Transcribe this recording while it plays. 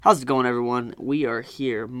How's it going, everyone? We are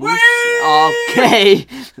here. Okay.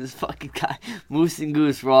 This fucking guy. Moose and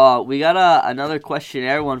Goose Raw. We got another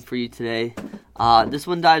questionnaire one for you today. This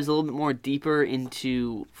one dives a little bit more deeper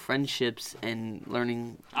into friendships and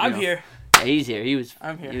learning. I'm here. Yeah, he's here.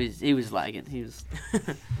 I'm here. He was lagging. He was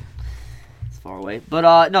it's far away.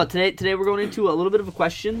 But no, today we're going into a little bit of a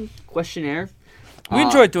questionnaire. We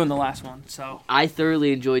enjoyed doing the last one, so. I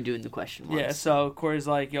thoroughly enjoyed doing the question ones. Yeah, so Corey's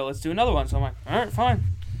like, yo, let's do another one. So I'm like, all right, fine.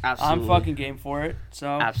 Absolutely. I'm fucking game for it, so.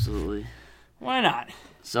 Absolutely. Why not?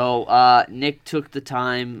 So, Nick took the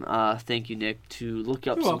time, thank you, Nick, to look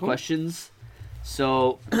up You're some welcome. questions.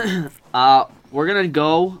 So, we're going to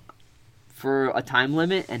go for a time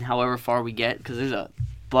limit and however far we get, because there's a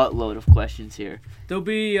buttload of questions here. There'll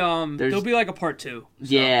be like a part 2. So.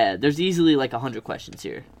 Yeah, there's easily like 100 questions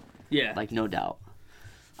here. Yeah. Like, no doubt.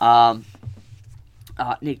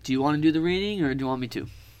 Nick, do you want to do the reading, or do you want me to?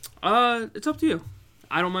 It's up to you.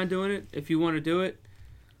 I don't mind doing it. If you want to do it.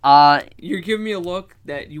 You're giving me a look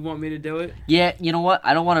that you want me to do it. Yeah, you know what?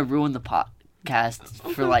 I don't want to ruin the podcast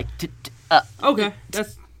for like... Okay,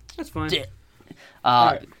 that's fine.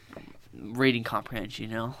 Right. Reading comprehension,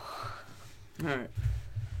 you know? Alright.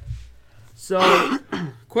 So,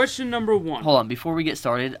 question number 1. Hold on, before we get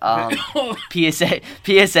started, PSA.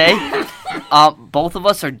 Both of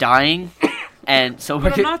us are dying, and so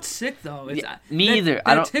But we're... I'm not sick, though. Me either.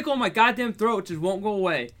 That tickle in my goddamn throat just won't go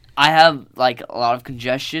away. I have, like, a lot of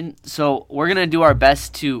congestion, so we're going to do our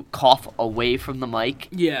best to cough away from the mic.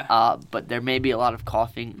 Yeah. But there may be a lot of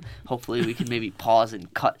coughing. Hopefully we can maybe pause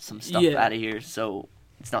and cut some stuff out of here so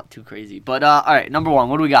it's not too crazy. But, all right, number 1,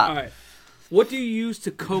 what do we got? All right. What do you use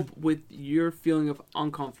to cope with your feeling of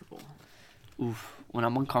uncomfortable? Oof. When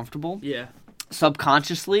I'm uncomfortable? Yeah.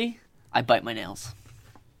 Subconsciously, I bite my nails.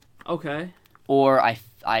 Okay. Or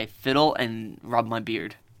I fiddle and rub my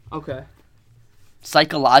beard. Okay.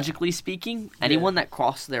 Psychologically speaking, anyone that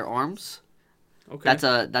crosses their arms, okay,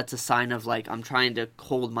 that's a sign of, like, I'm trying to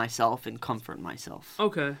hold myself and comfort myself.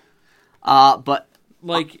 Okay. But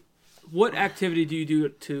like, what activity do you do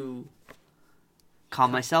to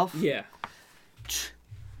calm myself? Yeah.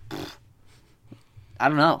 I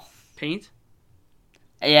don't know. Paint?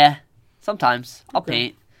 Yeah, sometimes I'll Okay.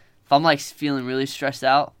 paint. If I'm like feeling really stressed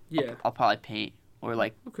out, Yeah. I'll probably paint or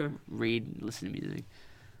like Okay. read, listen to music.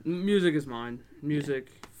 Music is mine. Music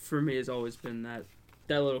for me has always been that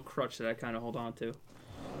little crutch that I kind of hold on to.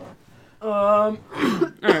 All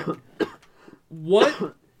right.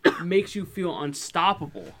 What makes you feel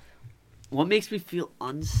unstoppable? What makes me feel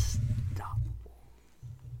unstoppable?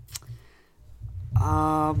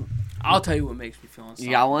 I'll tell you what makes me feel unstoppable.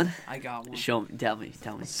 You got one? I got one. Show me. Tell me.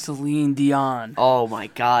 Celine Dion. Oh my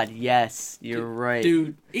God! Yes, you're right,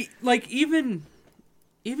 dude. Like even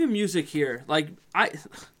music here. Like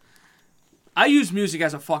I use music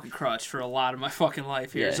as a fucking crutch for a lot of my fucking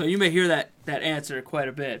life here. Yeah. So you may hear that answer quite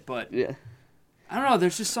a bit, but Yeah. I don't know.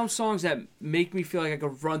 There's just some songs that make me feel like I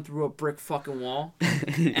could run through a brick fucking wall,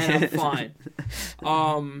 and I'm fine.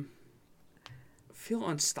 Feel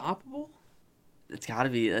unstoppable? That's gotta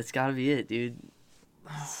be it, dude.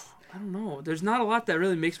 I don't know. There's not a lot that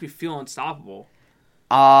really makes me feel unstoppable.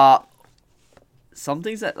 Some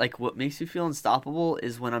things that, like, what makes me feel unstoppable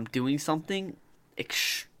is when I'm doing something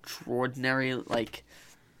extraordinary, like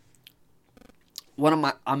when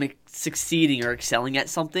I'm succeeding or excelling at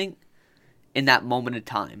something in that moment of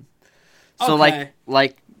time. So Okay.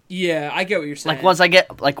 like Yeah, I get what you're saying.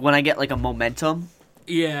 like when I get like a momentum.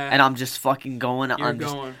 Yeah. And I'm just fucking going. You're And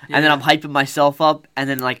then yeah. I'm hyping myself up. And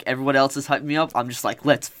then, like, everyone else is hyping me up. I'm just like,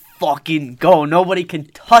 let's fucking go. Nobody can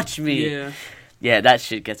touch me. Yeah. Yeah, that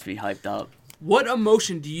shit gets me hyped up. What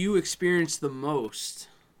emotion do you experience the most?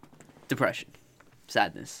 Depression.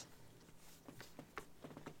 Sadness.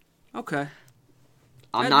 Okay.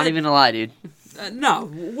 I'm not even gonna lie, dude. No,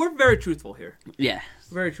 we're very truthful here. Yeah.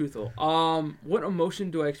 Very truthful. What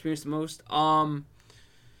emotion do I experience the most?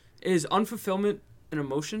 Is unfulfillment an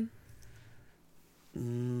emotion?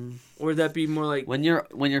 Or would that be more like when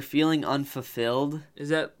you're feeling unfulfilled, is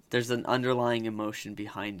that there's an underlying emotion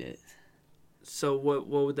behind it. so what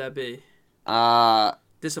would that be? Uh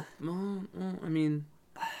I mean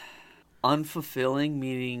unfulfilling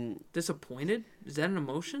meaning disappointed? Is that an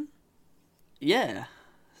emotion? yeah.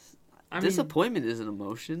 I mean, Disappointment is an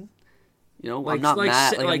emotion. You know, Like- I'm not like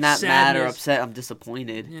mad. sa- Like, like I'm not mad or sadness. upset. I'm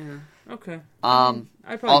disappointed. yeah. Okay. Um,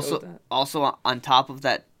 I'd probably go with that. Also, on top of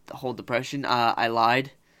that whole depression, I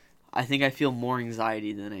lied. I think I feel more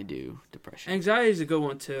anxiety than I do depression. Anxiety is a good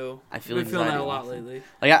one too. I feel I've been feeling that a anxiety lot awful. lately.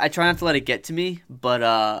 Like, I try not to let it get to me,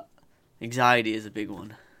 but anxiety is a big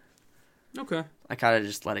one. Okay. I kind of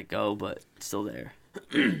just let it go, but it's still there.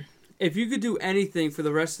 If you could do anything for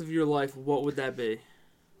the rest of your life, what would that be?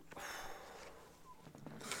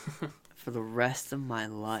 For the rest of my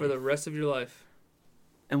life. For the rest of your life.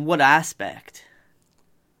 In what aspect?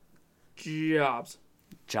 Jobs.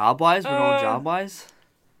 Job-wise? We're going job-wise?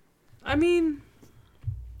 I mean,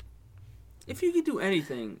 if you could do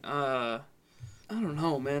anything, I don't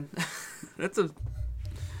know, man. That's a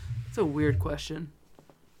weird question.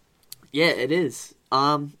 Yeah, it is.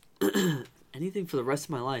 Anything for the rest of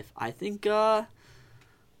my life. I think,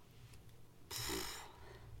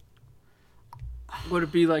 Would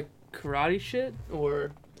it be like karate shit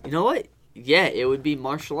or? You know what? Yeah, it would be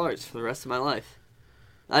martial arts for the rest of my life.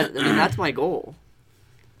 I mean, that's my goal.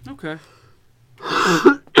 Okay.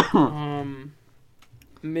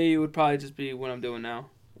 Me would probably just be what I'm doing now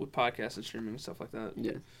with podcasts and streaming and stuff like that.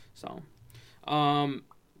 Yeah. So,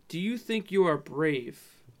 do you think you are brave?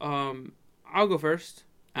 I'll go first.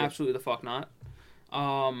 Yeah. Absolutely the fuck not.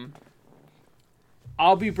 I'll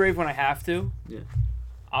be brave when I have to. Yeah.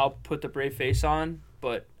 I'll put the brave face on,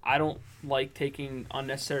 but I don't like taking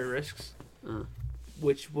unnecessary risks,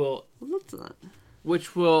 which will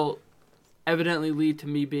evidently lead to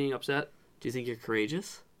me being upset. Do you think you're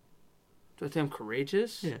courageous? Do I think I'm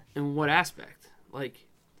courageous? Yeah. In what aspect? Like,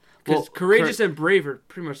 because courageous and brave are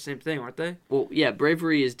pretty much the same thing, aren't they? Well, yeah,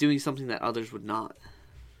 bravery is doing something that others would not.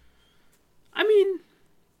 I mean,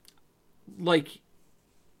 like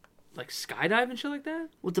skydive and shit like that?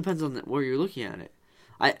 Well, it depends on where you're looking at it.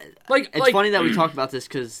 It's funny that we talk about this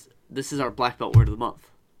because this is our black belt word of the month.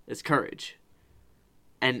 It's courage.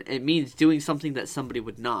 And it means doing something that somebody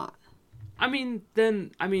would not.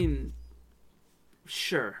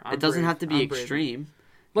 Sure. It doesn't have to be extreme.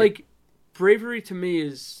 Like, bravery to me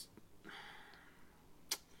is...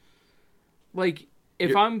 Like,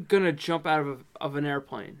 if I'm going to jump out of an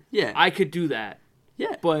airplane, yeah, I could do that.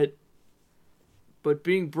 Yeah. But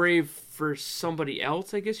being brave for somebody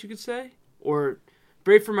else, I guess you could say, or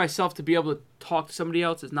brave for myself to be able to talk to somebody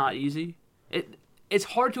else is not easy. It's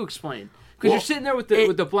hard to explain because you're sitting there with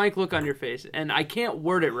the blank look on your face, and I can't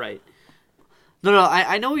word it right. No,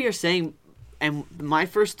 I know what you're saying, and my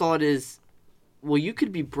first thought is, well, you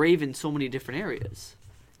could be brave in so many different areas.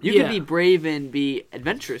 You could be brave and be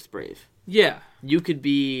adventurous brave. Yeah. You could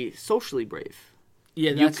be socially brave.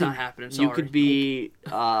 Yeah, that's not happening. Sorry. You could be...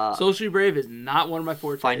 socially brave is not one of my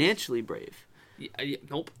fortes. Financially brave. Yeah,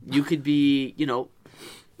 nope. You could be,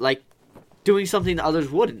 like, doing something that others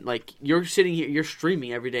wouldn't. Like, you're sitting here, you're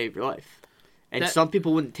streaming every day of your life. And some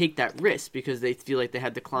people wouldn't take that risk because they feel like they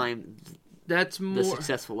had to climb the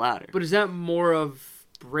successful ladder. But is that more of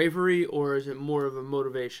bravery or is it more of a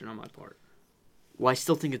motivation on my part? Well, I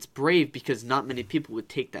still think it's brave because not many people would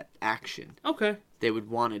take that action. Okay. They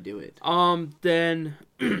would want to do it. Then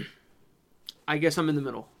I guess I'm in the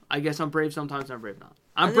middle. I guess I'm brave sometimes and I'm brave not.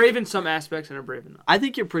 I'm brave in some aspects and I'm brave in not. I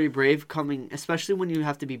think you're pretty brave especially when you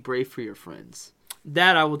have to be brave for your friends.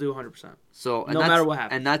 That I will do 100%. So no matter what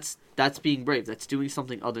happens. And that's being brave. That's doing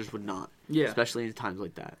something others would not. Yeah. Especially in times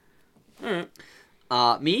like that. All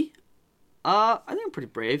right. Me? I think I'm pretty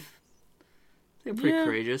brave. I think I'm pretty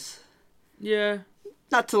courageous. Yeah.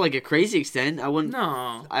 Not to like a crazy extent. I wouldn't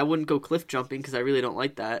go cliff jumping because I really don't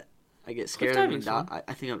like that. I get scared I'm gonna die.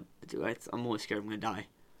 I think I'm always scared I'm gonna die.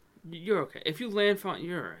 You're okay. If you land fine,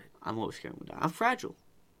 you're alright. I'm always scared I'm gonna die. I'm fragile.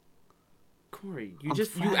 Corey, you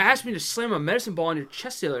asked me to slam a medicine ball on your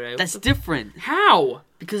chest the other day. That's different. How?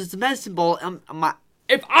 Because it's a medicine ball.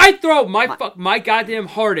 If I throw my goddamn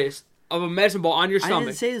hardest of a medicine ball on your stomach. I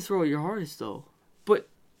didn't say to throw your hardest though. But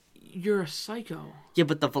you're a psycho. Yeah,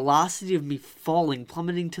 but the velocity of me falling,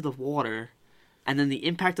 plummeting to the water, and then the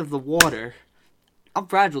impact of the water, I'm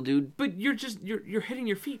fragile, dude. But you're hitting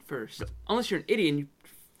your feet first. Unless you're an idiot and you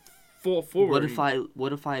fall forward.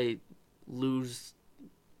 What if I lose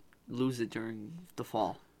it during the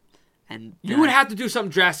fall? And you would have to do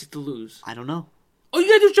something drastic to lose. I don't know. Oh, you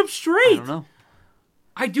gotta do jump straight. I don't know.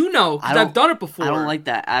 I do know because I've done it before. I don't like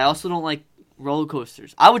that. I also don't like roller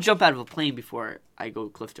coasters. I would jump out of a plane before I go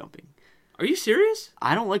cliff jumping. Are you serious?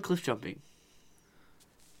 I don't like cliff jumping.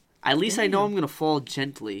 At least I know I'm going to fall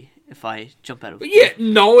gently if I jump out of a plane. Yeah,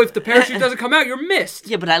 no, if the parachute doesn't come out, you're missed.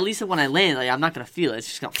 Yeah, but at least when I land, I'm not going to feel it. It's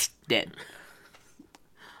just going to dead.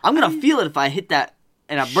 I'm going to feel it if I hit that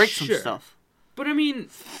and I break some stuff. But I mean,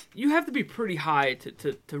 you have to be pretty high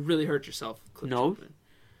to really hurt yourself. Jumping.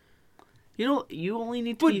 You only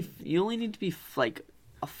need to be like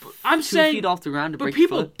I'm 2 saying, feet off the ground to break your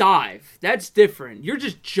foot. But people dive. That's different. You're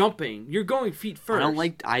just jumping. You're going feet first.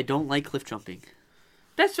 I don't like cliff jumping.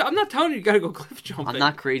 I'm not telling you gotta go cliff jumping. I'm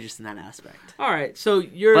not courageous in that aspect. All right, so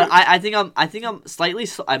you're. But I think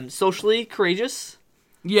I'm socially courageous.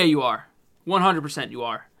 Yeah, you are. 100% you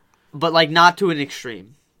are. but like not to an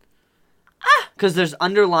extreme. Because there's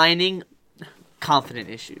underlining confident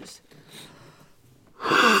issues.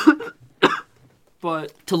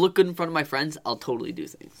 But to look good in front of my friends, I'll totally do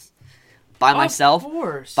things. By myself,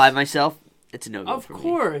 it's a no-go of for me.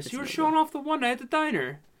 course. You were showing off the one night at the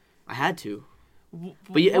diner. I had to.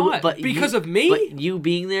 But because of me? But you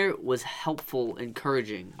being there was helpful,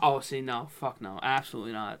 encouraging. Oh, see, no. Fuck no.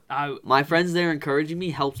 Absolutely not. My friends there encouraging me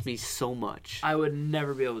helps me so much. I would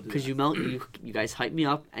never be able to do that. Because you guys hype me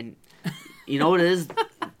up, and you know what it is?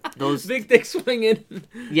 Those big dick swinging.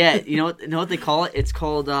 Yeah, you know what they call it? It's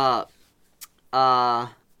called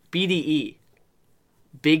BDE.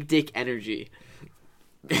 Big Dick Energy.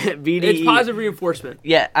 BDE. It's positive reinforcement.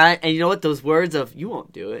 Yeah, and you know what? Those words of, you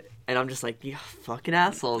won't do it. And I'm just like, you fucking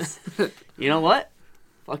assholes. You know what?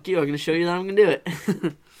 Fuck you. I'm going to show you that I'm going to do it.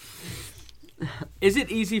 Is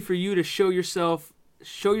it easy for you to show yourself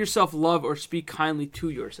love or speak kindly to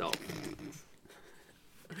yourself?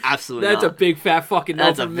 Absolutely That's not. A big fat fucking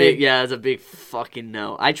no for me. That's a big fucking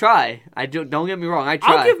no. I try. Don't get me wrong. I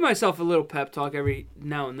try. I'll give myself a little pep talk every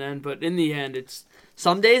now and then, but in the end, it's...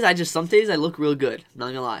 Some days I look real good. Not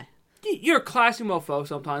gonna lie. You're a classy mofo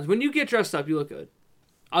sometimes. When you get dressed up, you look good.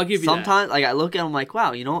 I'll give you sometimes, that. Like, I look and I'm like,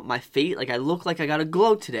 wow, you know what? My face, like, I look like I got a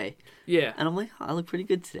glow today. Yeah. And I'm like, oh, I look pretty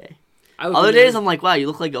good today. Other days, I'm like, wow, you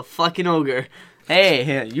look like a fucking ogre.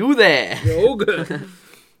 Hey, you there. You're ogre.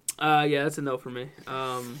 Yeah, that's a no for me.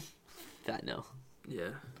 That no.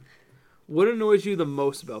 Yeah. What annoys you the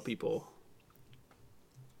most about people?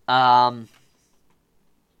 Mine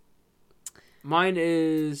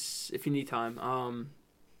is, if you need time,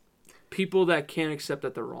 people that can't accept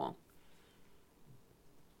that they're wrong.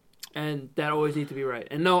 And that always need to be right.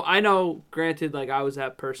 And no, I know, granted, like, I was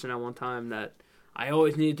that person at one time that I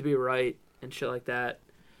always needed to be right and shit like that.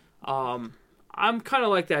 I'm kind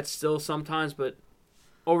of like that still sometimes, but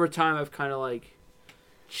over time I've kind of, like,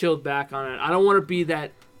 chilled back on it. I don't want to be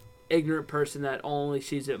that ignorant person that only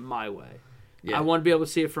sees it my way. Yeah. I want to be able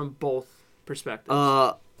to see it from both perspectives.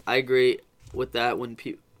 I agree with that. When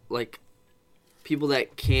people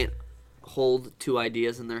that can't hold two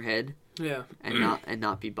ideas in their head, yeah, and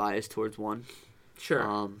not be biased towards one.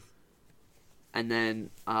 Sure. And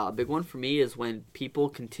then a big one for me is when people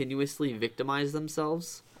continuously victimize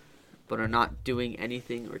themselves, but are not doing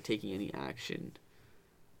anything or taking any action.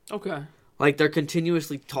 Okay. Like, they're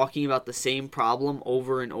continuously talking about the same problem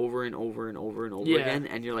over and over and over and over and over again,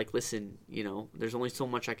 and you're like, listen, there's only so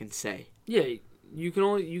much I can say. Yeah, you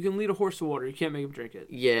can lead a horse to water. You can't make him drink it.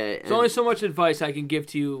 Yeah. There's only so much advice I can give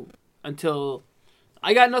to you until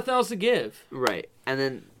I got nothing else to give. Right. And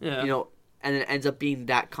then, and it ends up being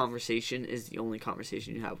that conversation is the only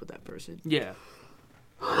conversation you have with that person. Yeah.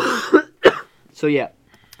 So, yeah.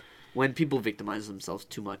 When people victimize themselves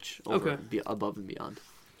too much above and beyond.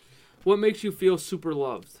 What makes you feel super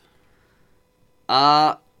loved?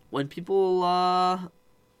 When people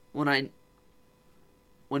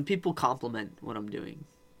when people compliment what I'm doing.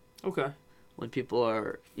 Okay. When people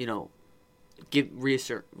are, give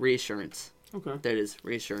reassurance. Okay. There it is,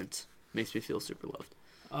 reassurance. Makes me feel super loved.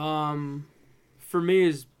 For me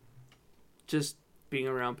is just being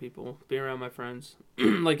around people, being around my friends.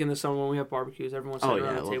 Like in the summer when we have barbecues, everyone's sitting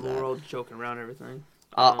around the table, we're all joking around everything.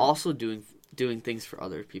 Also doing things for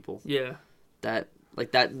other people. Yeah.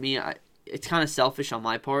 It's kind of selfish on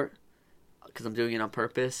my part because I'm doing it on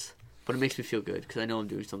purpose, but it makes me feel good because I know I'm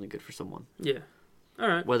doing something good for someone. Yeah. All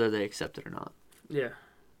right. Whether they accept it or not. Yeah.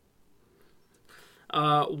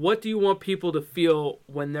 What do you want people to feel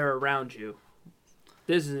when they're around you?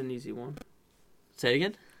 This is an easy one. Say it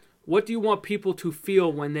again? What do you want people to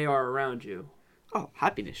feel when they are around you? Oh,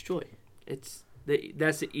 happiness, joy. That's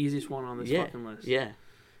the easiest one on this fucking list. Yeah.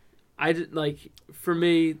 For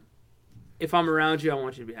me, if I'm around you, I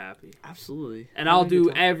want you to be happy. Absolutely. And I'll do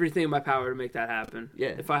everything in my power to make that happen. Yeah.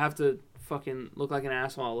 If I have to fucking look like an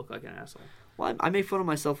asshole, I'll look like an asshole. Well, I make fun of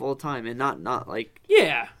myself all the time and not like...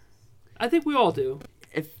 Yeah. I think we all do.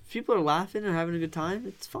 If people are laughing and having a good time,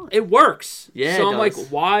 it's fun. It works. Yeah, so I'm like,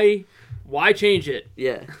 why change it?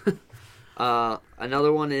 Yeah.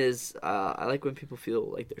 Another one is I like when people feel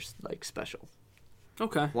like they're like special.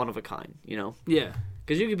 Okay. One of a kind, Yeah.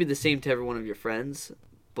 Because you could be the same to every one of your friends,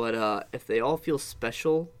 but if they all feel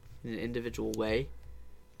special in an individual way,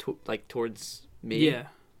 towards me,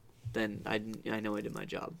 then I know I did my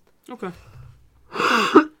job. Okay.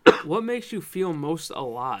 What makes you feel most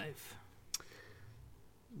alive?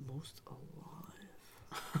 Most alive.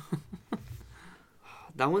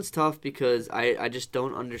 That one's tough because I just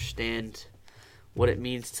don't understand what it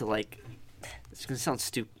means to it's gonna sound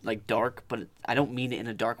stupid, dark, but I don't mean it in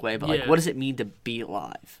a dark way. But what does it mean to be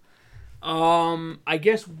alive? I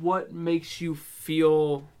guess what makes you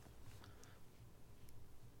feel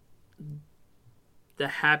the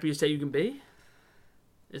happiest that you can be?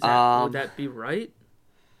 Would that be right?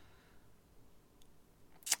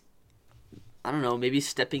 I don't know, maybe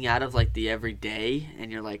stepping out of like the everyday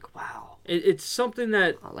and you're like, wow. It's something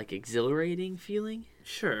that Like exhilarating feeling?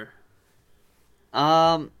 sure.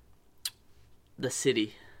 The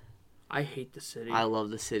city. I hate the city. I love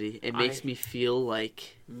the city. It makes me feel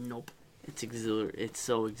like Nope. it's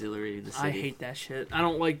so exhilarating, the city. I hate that shit. I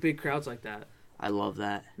don't like big crowds like that. I love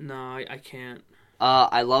that. No, I can't.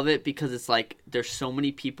 I love it because it's like there's so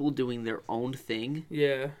many people doing their own thing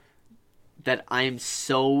Yeah. that I am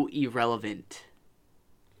so irrelevant.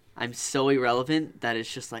 I'm so irrelevant that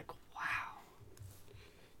it's just like, wow.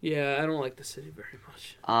 Yeah, I don't like the city very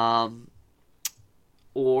much.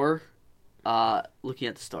 Or looking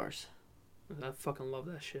at the stars. I fucking love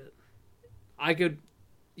that shit. I could,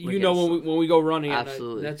 Look you at know, the when we go running,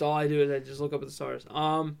 Absolutely. that's all I do is I just look up at the stars.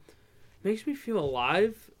 Makes me feel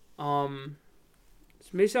alive.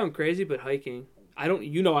 This may sound crazy, but hiking. I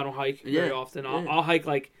don't hike very often. I'll hike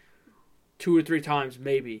like 2 or 3 times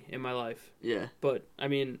maybe in my life. Yeah. But I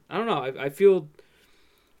mean, I don't know. I feel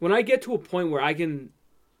when I get to a point where I can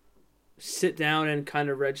sit down and kind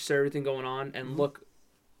of register everything going on and look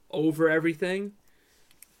over everything,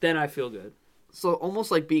 then I feel good. So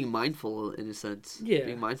almost like being mindful in a sense. Yeah.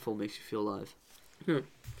 Being mindful makes you feel alive.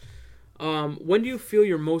 When do you feel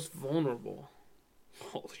you're most vulnerable?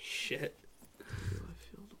 Holy shit. I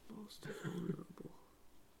feel the most vulnerable.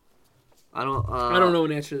 I don't know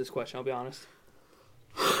an answer to this question, I'll be honest.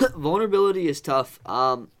 Vulnerability is tough.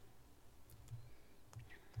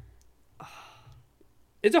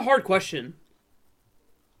 It's a hard question.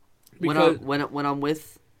 When I'm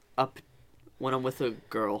with a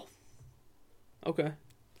girl. Okay.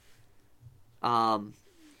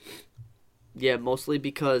 Yeah, mostly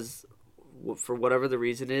because for whatever the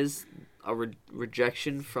reason is, a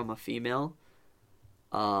rejection from a female,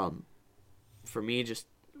 for me, just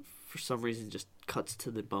for some reason, just cuts to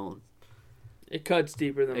the bone. It cuts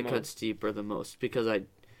deeper than It most. cuts deeper than most because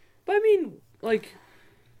But I mean, like,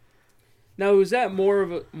 now is that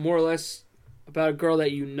more or less about a girl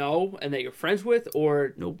that you know and that you're friends with,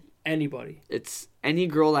 or Nope. Anybody? It's any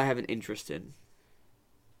girl I have an interest in.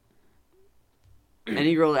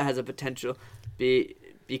 Any girl that has a potential,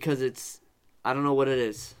 because it's, I don't know what it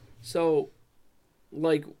is. So,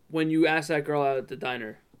 like when you asked that girl out at the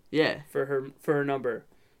diner, Yeah. for her number,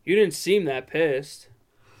 you didn't seem that pissed.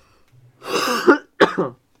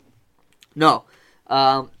 No.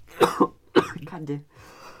 God damn.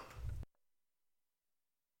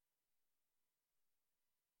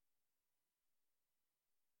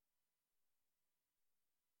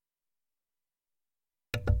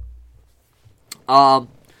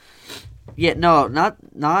 Yeah, no, not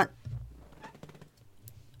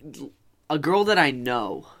a girl that I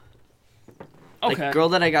know. Like Okay. a girl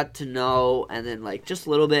that I got to know, and then like just a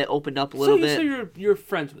little bit, opened up a little bit. So you're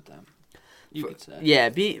friends with them. You could say. Yeah,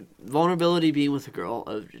 vulnerability being with a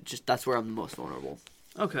girl. Just that's where I'm the most vulnerable.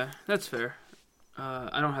 Okay, that's fair.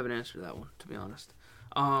 I don't have an answer to that one, to be honest.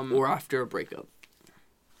 Or after a breakup.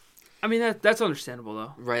 I mean that's understandable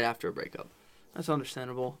though. Right after a breakup. That's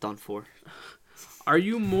understandable. Done for. Are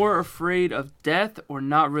you more afraid of death or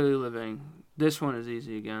not really living? This one is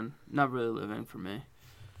easy again. Not really living for me.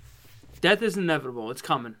 Death is inevitable. It's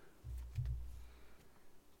coming.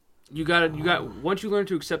 You got once you learn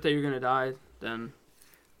to accept that you're going to die, then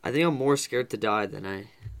I think I'm more scared to die than I.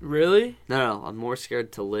 Really? No, I'm more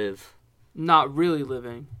scared to live. Not really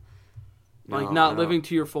living. Like No, not living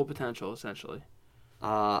to your full potential essentially.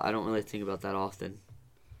 I don't really think about that often.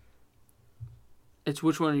 It's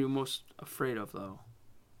which one are you most afraid of though?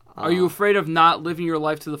 Are you afraid of not living your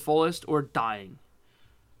life to the fullest or dying?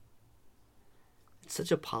 It's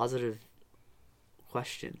such a positive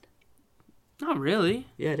question. Not really.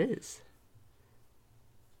 Yeah, it is.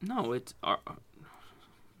 No, it's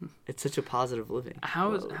It's such a positive living.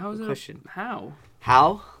 how is it question? How?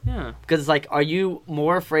 How? Yeah. Because it's like, are you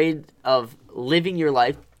more afraid of living your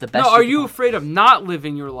life the best? No, are you afraid of not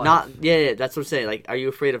living your life? Yeah, that's what I'm saying. Like, are you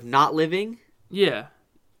afraid of not living? Yeah.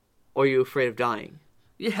 Or are you afraid of dying?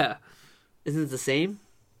 Yeah. Isn't it the same?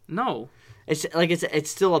 No. It's like it's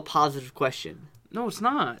still a positive question. No, it's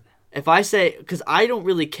not. If I say, because I don't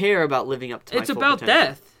really care about living up to my It's full about potential.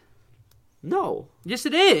 death. No. Yes,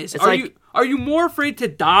 it is. It's Are you more afraid to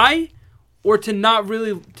die, or to not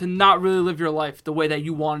really live your life the way that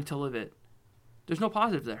you wanted to live it? There's no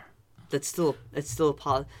positive there. It's still a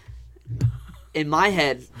positive. In my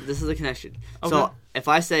head, this is the connection. Okay. So if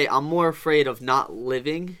I say I'm more afraid of not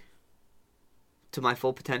living, to my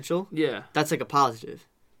full potential, Yeah. that's like a positive.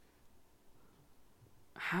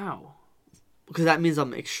 How? Because that means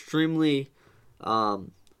I'm extremely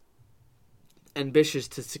ambitious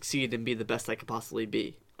to succeed and be the best I could possibly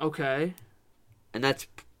be. Okay. And that's...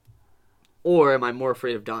 Or am I more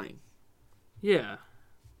afraid of dying? Yeah.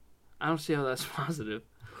 I don't see how that's positive.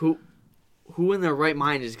 Who in their right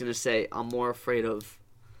mind is going to say, I'm more afraid of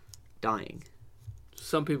dying?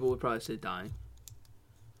 Some people would probably say dying.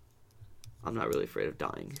 I'm not really afraid of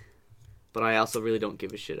dying. But I also really don't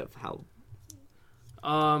give a shit of how...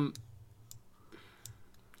 I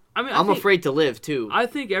mean, I'm afraid to live, too. I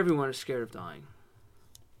think everyone is scared of dying.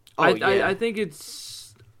 Oh, I think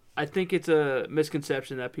it's a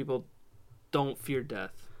misconception that people don't fear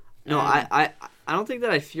death. No, I don't think that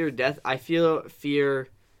I fear death. I fear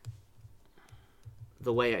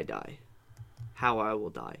the way I die. How I will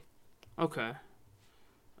die. Okay.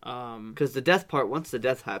 Because the death part, once the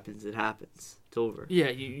death happens, it happens. It's over. Yeah,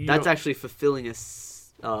 you That's actually fulfilling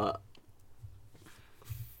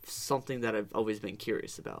something that I've always been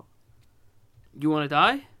curious about. You want to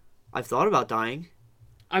die? I've thought about dying.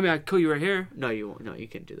 I mean, I'd kill you right here. No, you won't. No, you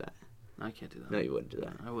can't do that. I can't do that. No, you wouldn't do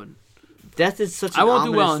that. I wouldn't. Death is such an I won't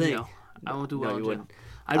do well ominous in thing. jail. I won't do well in you jail. wouldn't.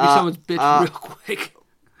 I'd be someone's bitch real quick.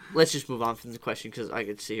 Let's just move on from the question because I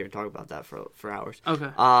could sit here and talk about that for hours.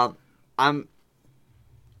 Okay.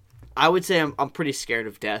 I would say I'm pretty scared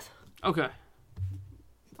of death. Okay.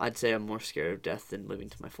 I'd say I'm more scared of death than living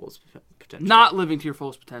to my fullest potential. Not living to your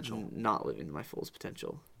fullest potential. Not living to my fullest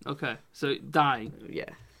potential. Okay. So dying. Yeah.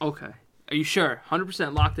 Okay. Are you sure?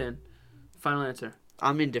 100% locked in. Final answer.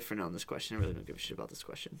 I'm indifferent on this question. I really don't give a shit about this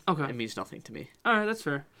question. Okay. It means nothing to me. All right, that's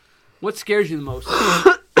fair. What scares you the most?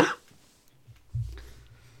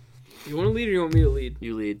 You want to lead or you want me to lead?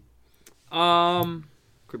 You lead.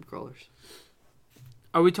 Crib crawlers.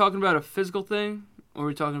 Are we talking about a physical thing, or are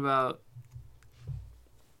we talking about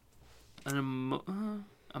an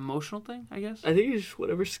emotional thing? I guess. I think it's just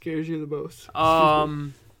whatever scares you the most.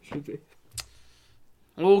 Should be.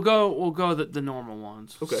 We'll go the normal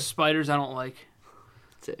ones. Okay. Spiders I don't like.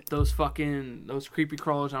 That's it. Those creepy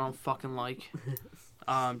crawlers I don't fucking like.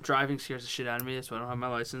 Driving scares the shit out of me. That's why I don't have my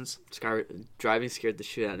license. Driving scared the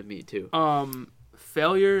shit out of me too.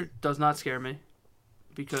 Failure does not scare me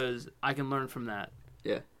because I can learn from that.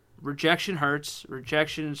 Yeah. Rejection hurts.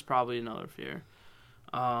 Rejection is probably another fear.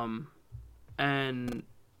 And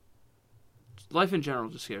life in general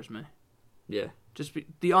just scares me. Yeah. Just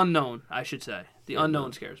the unknown, I should say. The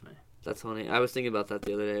unknown scares me. That's funny. I was thinking about that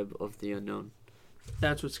the other day of the unknown.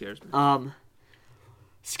 That's what scares me.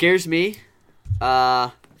 Scares me.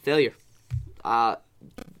 Failure.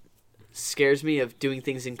 Scares me of doing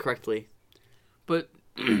things incorrectly. But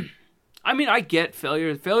I mean, I get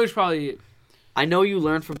failure. Failure's probably. I know you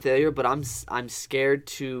learn from failure, but I'm scared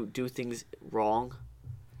to do things wrong.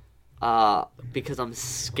 Because I'm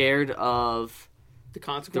scared of The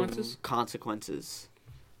consequences? The consequences.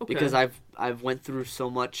 Okay. Because I've went through so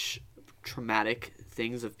much traumatic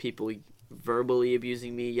things of people verbally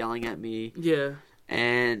abusing me, yelling at me. Yeah.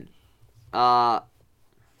 And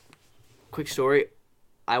quick story,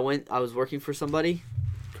 I was working for somebody.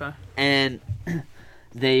 Okay. And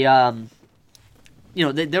they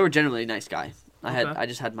they were generally a nice guy. I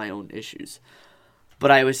just had my own issues. But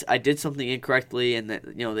I did something incorrectly, and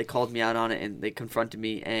they called me out on it, and they confronted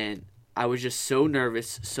me, and I was just so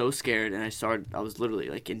nervous, so scared, and I was literally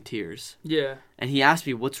like in tears. Yeah. And he asked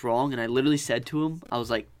me what's wrong, and I literally said to him, I was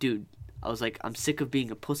like, dude, I'm sick of being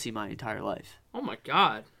a pussy my entire life. Oh my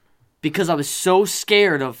god. Because I was so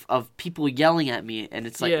scared of people yelling at me, and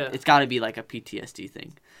it's like it's got to be like a PTSD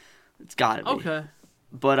thing. It's got to be. Okay.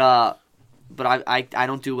 But I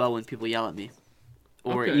don't do well when people yell at me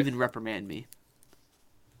or even reprimand me.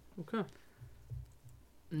 Okay.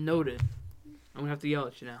 Noted. I'm gonna have to yell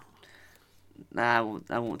at you now. Nah,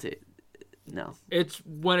 I won't take. No. It's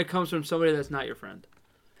when it comes from somebody that's not your friend.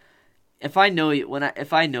 If I know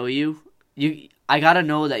you, I gotta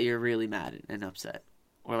know that you're really mad and upset,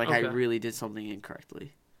 or like I really did something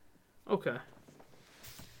incorrectly. Okay.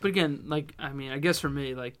 But again, like I guess for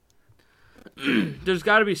me, like, there's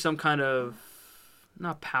got to be some kind of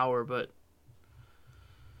not power, but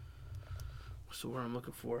what's the word I'm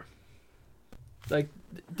looking for? Like,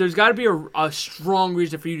 there's got to be a strong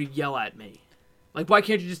reason for you to yell at me. Like, why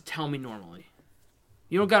can't you just tell me normally?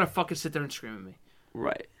 You don't got to fucking sit there and scream at me.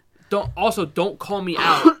 Right. Don't call me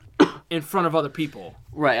out in front of other people.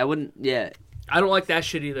 Right, I wouldn't, yeah. I don't like that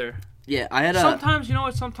shit either. Yeah, I had Sometimes, you know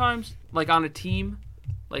what, sometimes, like on a team,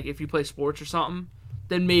 like if you play sports or something,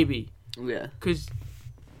 then maybe. Yeah. Because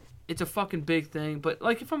it's a fucking big thing. But,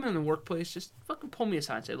 like, if I'm in the workplace, just fucking pull me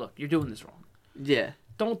aside and say, look, you're doing this wrong. Yeah.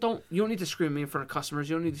 don't. You don't need to scream at me in front of customers.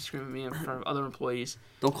 You don't need to scream at me in front of other employees.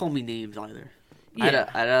 Don't call me names either. Yeah.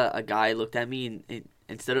 I had a guy looked at me and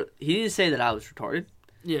instead of he didn't say that I was retarded.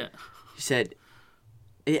 Yeah. He said,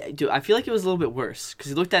 "Dude, I feel like it was a little bit worse because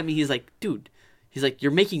he looked at me. He's like, dude, he's like,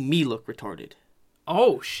 you're making me look retarded."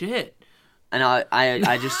 Oh shit. And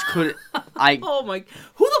I just couldn't. I Oh my.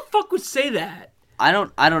 Who the fuck would say that? I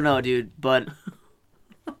don't know, dude, but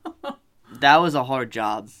that was a hard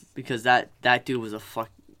job because that dude was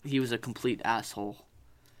he was a complete asshole.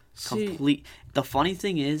 See, The funny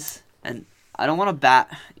thing is, and I don't want to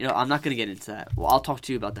I'm not going to get into that. Well, I'll talk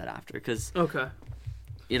to you about that after because, okay.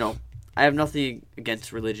 I have nothing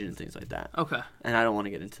against religion and things like that. Okay. And I don't want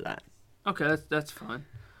to get into that. Okay, that's fine.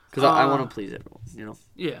 Because I want to please everyone,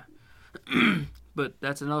 Yeah. But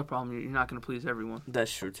that's another problem. You're not going to please everyone.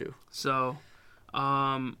 That's true, too. So,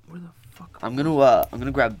 where the fuck? I'm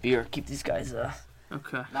gonna grab beer. Keep these guys,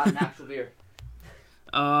 Okay. not an actual beer.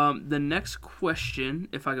 The next question,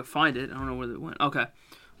 if I could find it, I don't know where it went. Okay.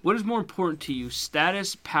 What is more important to you,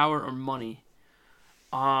 status, power, or money?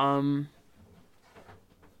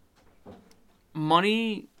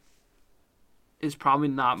 Money is probably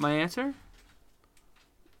not my answer.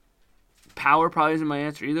 Power probably isn't my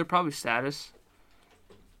answer either. Probably status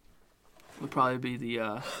would probably be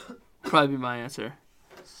my answer.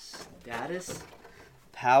 Status,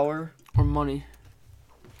 power, Or money.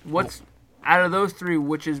 What's out of those three?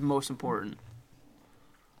 Which is most important?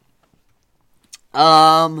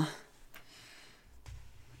 To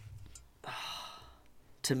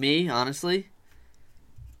me, honestly,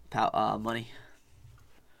 money.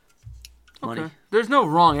 Money. Okay. There's no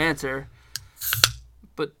wrong answer.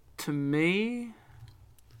 But to me,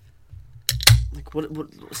 Like what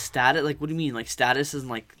status? Like what do you mean? Like status is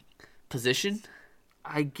like position?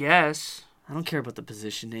 I guess. I don't care about the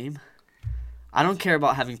position name. I don't care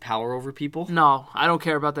about having power over people. No, I don't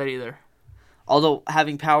care about that either. Although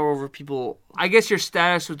having power over people, I guess your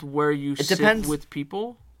status with where you sit depends. with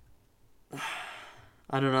people.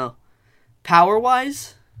 I don't know. Power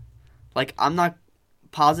wise, like I'm not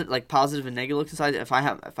positive and negative looking side. If I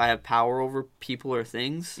have power over people or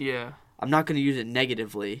things, Yeah. I'm not going to use it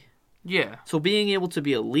negatively. Yeah. So being able to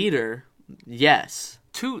be a leader, yes.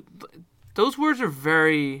 Those words are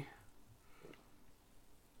very.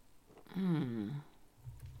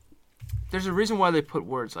 There's a reason why they put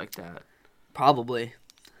words like that. Probably.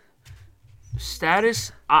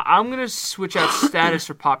 Status. I'm gonna switch out status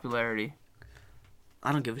for popularity.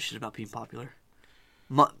 I don't give a shit about being popular.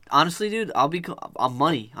 Honestly, dude, I'm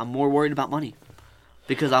money. I'm more worried about money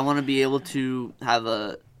because I want to be able to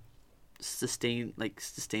have sustain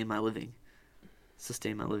my living.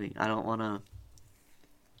 Sustain my living. I don't want to.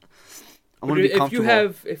 I want to be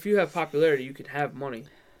comfortable. If you have popularity, you can have money.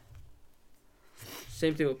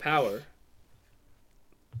 Same thing with power.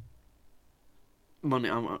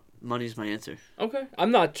 Money's my answer. Okay.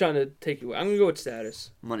 I'm not trying to take you away. I'm gonna go with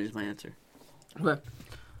status. Money's my answer. Okay.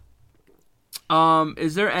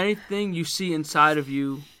 Is there anything you see inside of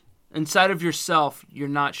yourself, you're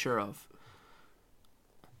not sure of?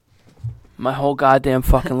 My whole goddamn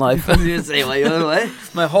fucking life. I was gonna say, what?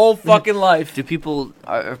 My whole fucking life.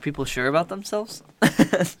 Are people sure about themselves?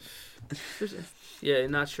 Yeah,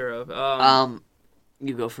 not sure of.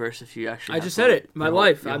 You go first if you actually. I just said it. My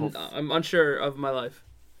life. I'm unsure of my life.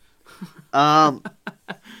 And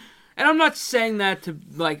I'm not saying that to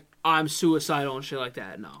like I'm suicidal and shit like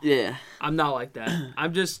that. No. Yeah. I'm not like that.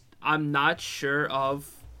 I'm not sure of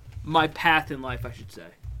my path in life, I should say.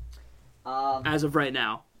 As of right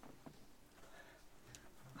now.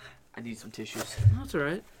 I need some tissues. That's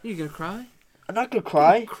alright. You gonna cry? I'm not gonna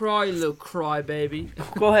cry. Cry, little cry, baby.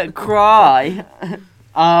 Go ahead, cry.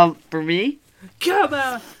 For me? Come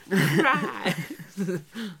on, cry.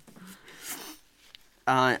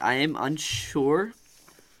 I am unsure.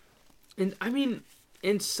 And I mean,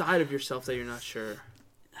 inside of yourself that you're not sure.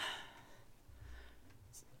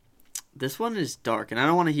 This one is dark, and I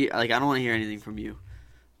don't want to hear. I don't want to hear anything from you.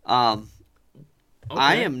 Okay.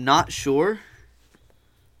 I am not sure.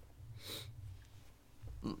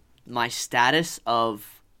 My status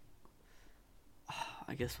of.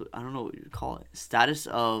 I guess I don't know what you'd call it. Status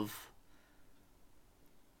of.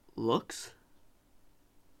 Looks.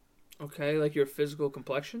 Okay, like your physical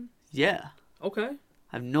complexion? Yeah. Okay.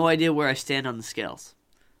 I have no idea where I stand on the scales.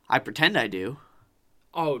 I pretend I do.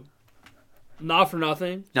 Oh, not for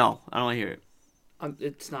nothing. No, I don't want to hear it.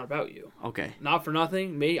 It's not about you. Okay. Not for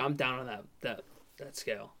nothing. Me, I'm down on that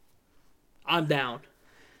scale. I'm down.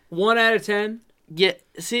 1 out of 10. Yeah,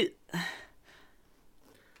 see...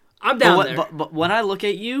 I'm down there. But when I look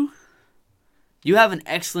at you, you have an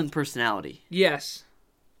excellent personality. Yes.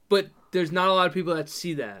 But there's not a lot of people that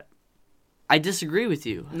see that. I disagree with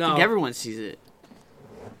you. I No. think everyone sees it.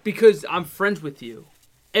 Because I'm friends with you.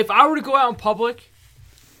 If I were to go out in public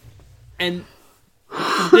and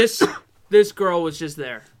this girl was just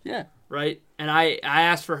there, Yeah. right? And I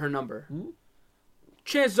asked for her number.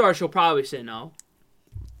 Chances are she'll probably say no.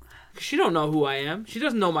 'Cause she don't know who I am. She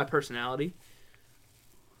doesn't know my personality.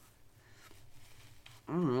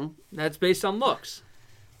 I don't know. That's based on looks.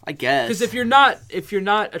 I guess. Because if you're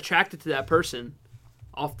not attracted to that person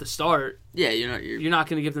off the start, yeah, you're you're not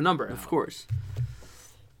going to give the number out. of course.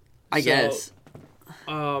 I So, guess.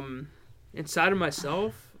 Inside of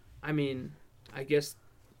myself, I mean, I guess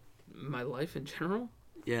my life in general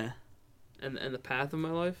Yeah. and the path of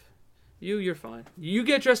my life, you're fine. You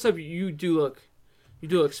get dressed up, you do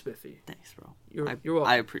look spiffy. Thanks, bro. You're I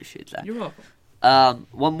welcome. appreciate that. You're welcome.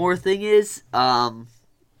 One more thing is,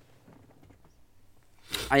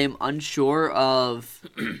 I am unsure of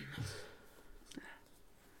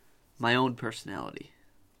my own personality.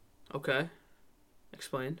 Okay.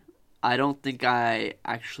 Explain. I don't think I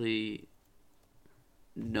actually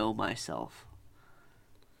know myself.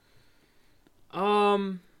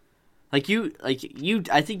 Like you,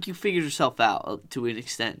 I think you figured yourself out to an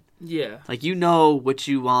extent. Yeah. Like, you know what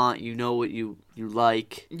you want, you know what you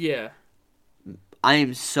like. Yeah. I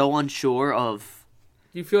am so unsure of...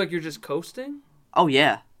 Do you feel like you're just coasting? Oh,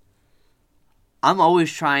 yeah. I'm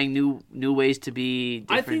always trying new ways to be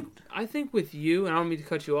different. I think with you, and I don't mean to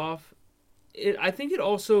cut you off, I think it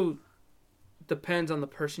also depends on the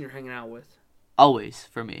person you're hanging out with. Always,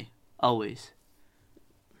 for me. Always.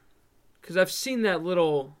 Because I've seen that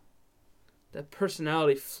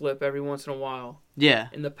personality flip every once in a while. Yeah.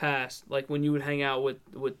 In the past. Like when you would hang out with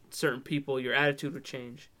certain people, your attitude would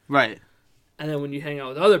change. Right. And then when you hang out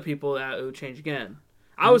with other people, it would change again.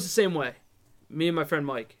 I was the same way. Me and my friend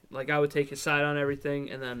Mike. Like, I would take his side on everything,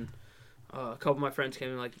 and then a couple of my friends came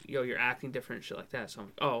in like, yo, you're acting different and shit like that. So I'm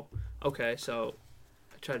like, oh, okay. So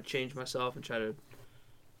I try to change myself and try to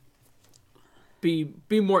be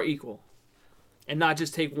more equal. And not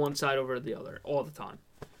just take one side over the other all the time.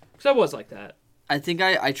 Because I was like that. I think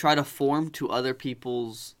I try to form to other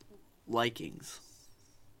people's likings.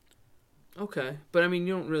 Okay. But, I mean,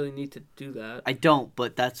 you don't really need to do that. I don't,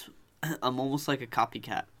 but I'm almost like a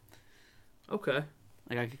copycat. Okay.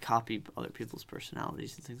 Like, I could copy other people's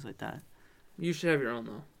personalities and things like that. You should have your own,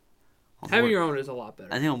 though. Having your own is a lot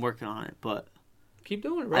better. I think I'm working on it, but... Keep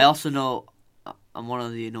doing it, right? I also know I'm one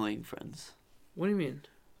of the annoying friends. What do you mean?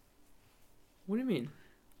 What do you mean?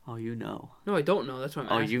 Oh, you know. No, I don't know. That's what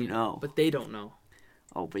I'm asking. Oh, you know. But they don't know.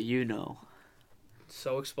 Oh, but you know.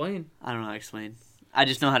 So explain. I don't know how to explain. I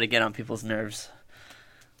just know how to get on people's nerves.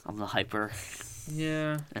 I'm the hyper...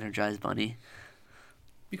 Yeah. Energized bunny.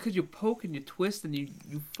 Because you poke and you twist and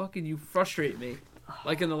you frustrate me.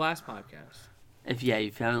 Like in the last podcast. If you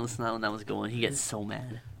haven't listened to that one, that was a good one. He gets so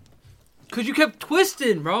mad. Because you kept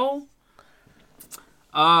twisting, bro.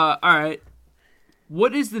 Alright.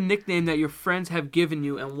 What is the nickname that your friends have given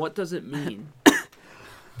you, and what does it mean?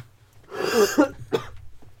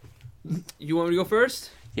 You want me to go first?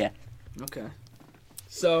 Yeah. Okay.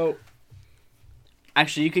 So...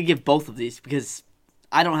 Actually, you could give both of these, because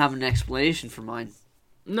I don't have an explanation for mine.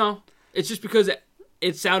 No. It's just because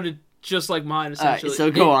it sounded just like mine, essentially. Alright, so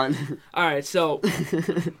go on. Alright, so...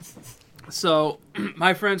 So,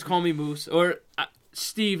 my friends call me Moose, or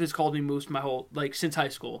Steve has called me Moose since high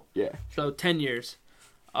school. Yeah. So, 10 years.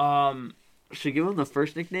 Should I give him the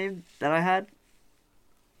first nickname that I had?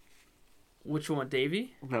 Which one,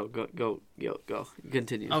 Davey? No, go.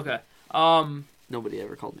 Continue. Okay. Nobody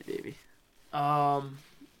ever called me Davey.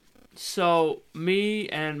 So, me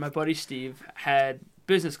and my buddy Steve had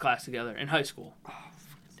business class together in high school.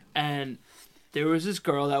 And there was this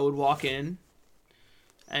girl that would walk in,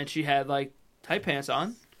 and she had, like, tight pants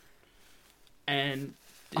on, and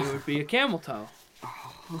it would be a camel toe.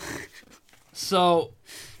 So,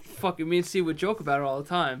 fucking me and Steve would joke about it all the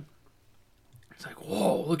time. It's like,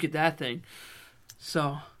 whoa, look at that thing.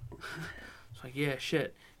 So, it's like, yeah,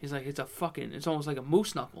 shit. He's like, it's almost like a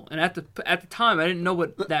moose knuckle. And at the time, I didn't know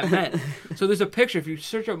what that meant. So there's a picture. If you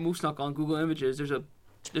search up moose knuckle on Google Images,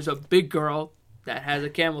 there's a big girl that has a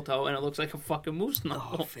camel toe, and it looks like a fucking moose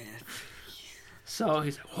knuckle. Oh, man. So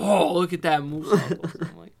he's like, whoa, look at that moose knuckle.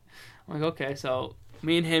 I'm like, okay. So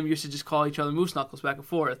me and him used to just call each other moose knuckles back and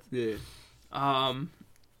forth. Yeah. And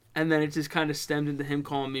then it just kind of stemmed into him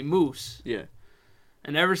calling me Moose. Yeah.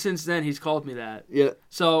 And ever since then, he's called me that. Yeah.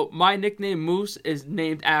 So my nickname Moose is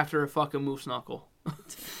named after a fucking moose knuckle.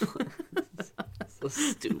 So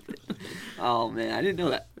stupid. Oh, man, I didn't know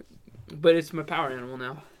that. But it's my power animal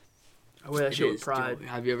now. I wear that shit with pride. Dude,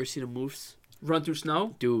 have you ever seen a moose? Run through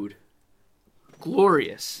snow? Dude,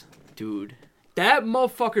 Glorious. Dude. That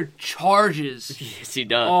motherfucker charges. Yes, he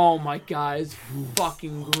does. Oh my god, it's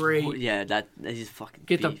fucking great. Yeah, he's fucking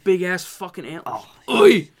Get beef. the big ass fucking antler. Oh,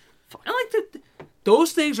 Oy! I like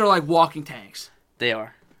those things are like walking tanks. They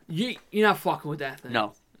are. You're not fucking with that thing.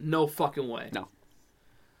 No. No fucking way. No.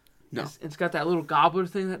 It's got that little gobbler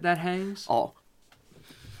thing that hangs. Oh.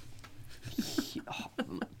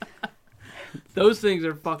 Those things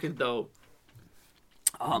are fucking dope.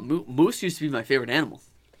 Moose used to be my favorite animal.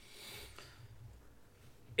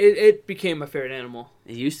 It became my favorite animal.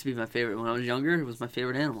 It used to be my favorite. When I was younger, it was my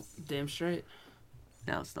favorite animal. Damn straight.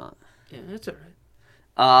 Now it's not. Yeah, that's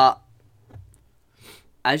alright.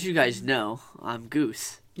 As you guys know, I'm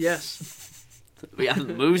Goose. Yes. We have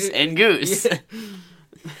Moose and Goose.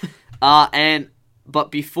 Yeah. But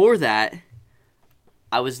before that,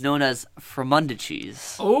 I was known as Fremunda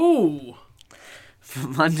Cheese. Oh.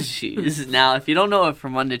 Fremunda Cheese. Now, if you don't know what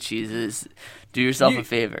Fremunda Cheese is, do yourself a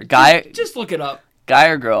favor. Guy Just look it up. Guy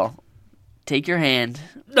or girl, take your hand.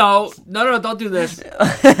 No, don't do this.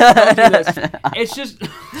 Don't do this. It's just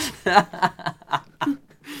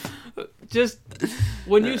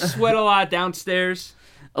when you sweat a lot downstairs.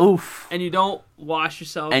 Oof. And you don't wash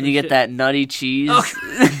yourself. And you get that nutty cheese.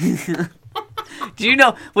 Okay. Do you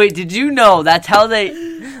know? Wait, did you know that's how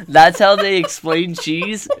they explain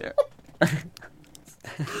cheese?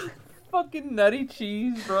 Fucking nutty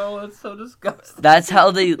cheese, bro. That's so disgusting.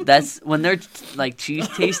 That's when they're like cheese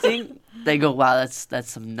tasting, they go, "Wow,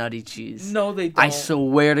 that's some nutty cheese." No, they don't. I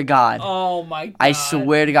swear to God. Oh my God. I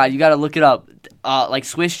swear to God, you got to look it up. Like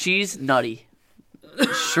Swiss cheese, nutty.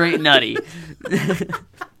 Straight nutty.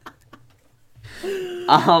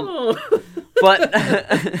 But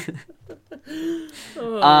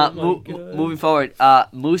moving forward,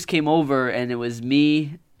 Moose came over and it was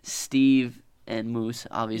me, Steve, and Moose,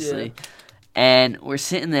 obviously. Yeah. And we're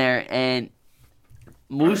sitting there and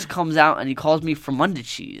Moose comes out and he calls me Fremunda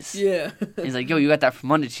Cheese. Yeah. He's like, "Yo, you got that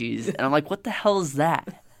Fremunda Cheese?" And I'm like, "What the hell is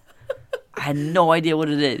that?" I had no idea what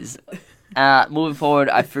it is. Moving forward,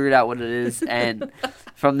 I figured out what it is, and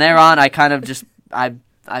from there on, I kind of just I've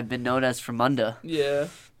been known as Fremunda. Yeah.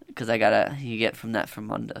 Because you get from that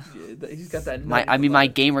Fremunda. Yeah, he's got that. My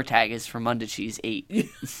gamer tag is Fremunda Cheese 8.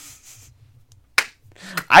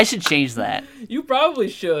 I should change that. You probably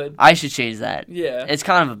should. I should change that. Yeah. It's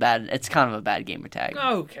kind of a bad gamer tag.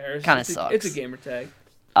 Oh, who cares? Kind of sucks. It's a gamer tag.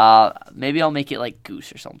 Maybe I'll make it like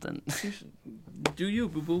Goose or something. Do you,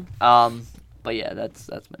 boo boo? But yeah, that's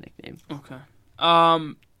my nickname. Okay.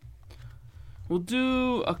 We'll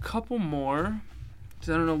do a couple more. I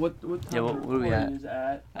don't know what time what are we at? is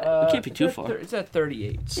at. We can't be too far. It's at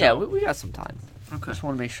 38. So. Yeah, we got some time. Okay. Just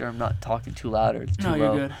want to make sure I'm not talking too loud or it's too low.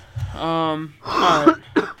 No, you're good. Alright.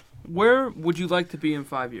 Where would you like to be in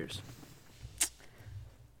 5 years?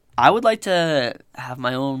 I would like to have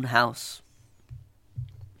my own house.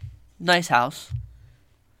 Nice house.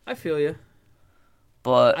 I feel you.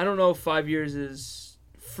 But I don't know if 5 years is,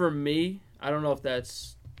 for me, I don't know if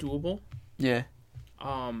that's doable. yeah.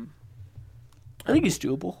 I think it's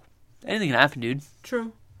doable. Anything can happen, dude.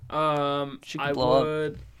 True. She could I blow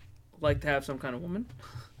would like to have some kind of woman.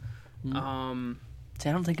 See,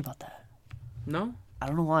 I don't think about that. No? I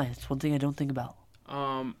don't know why. It's one thing I don't think about.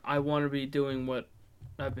 I want to be doing what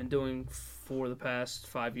I've been doing for the past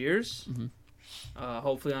 5 years. Mm-hmm.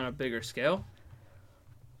 Hopefully on a bigger scale.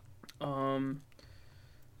 And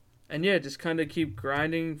yeah, just kind of keep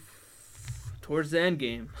grinding towards the end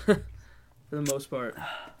game for the most part.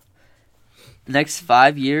 Next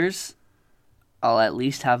 5 years, I'll at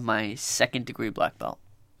least have my 2nd degree black belt.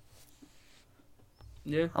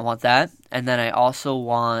 Yeah. I want that. And then I also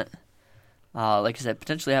want, like I said,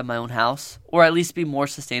 potentially have my own house. Or at least be more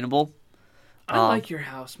sustainable. I like your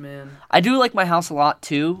house, man. I do like my house a lot,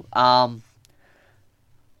 too. But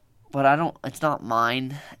it's not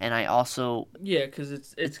mine. And I also... Yeah, because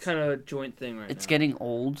it's kind of a joint thing right now. It's getting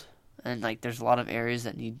old. And, like, there's a lot of areas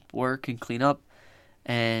that need work and clean up.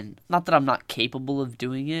 And not that I'm not capable of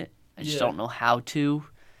doing it. I just don't know how to.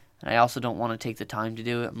 And I also don't want to take the time to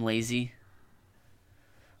do it. I'm lazy.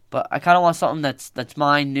 But I kind of want something that's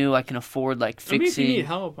mine, new, I can afford, like, fixing. I mean, if you need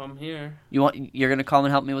help, I'm here. You're going to come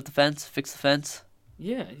and help me with the fence? Fix the fence?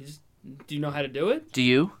 Yeah. Do you know how to do it? Do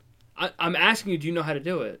you? I'm asking you, do you know how to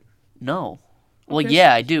do it? No. Well, Okay,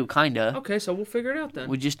 yeah, I do, kind of. Okay, so we'll figure it out then.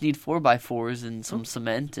 We just need 4x4s and some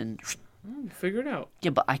cement and... We'll figure it out. Yeah,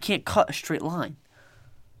 but I can't cut a straight line.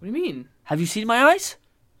 What do you mean? Have you seen my eyes?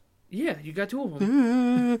 Yeah, you got 2 of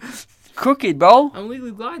them. Crooked, bro. I'm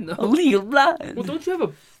legally blind, though. I'm legally blind. Well, don't you have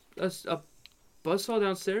a buzzsaw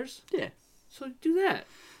downstairs? Yeah. So do that.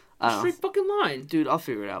 I don't know. Straight fucking line. Dude, I'll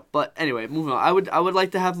figure it out. But anyway, moving on. I would like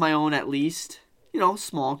to have my own at least.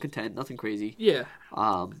 small, content, nothing crazy. Yeah.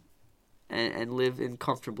 And live in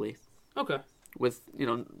comfortably Okay. with,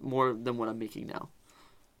 more than what I'm making now.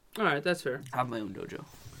 All right, that's fair. I have my own dojo.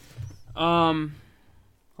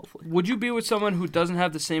 Hopefully. Would you be with someone who doesn't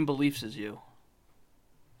have the same beliefs as you?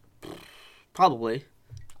 Probably.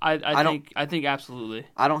 I think absolutely.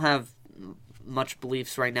 I don't have much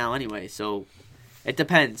beliefs right now anyway, so it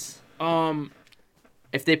depends.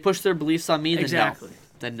 If they push their beliefs on me, then exactly. no.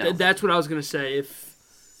 Then no. That's what I was gonna say.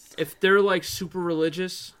 If they're like super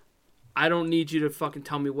religious, I don't need you to fucking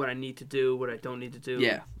tell me what I need to do, what I don't need to do.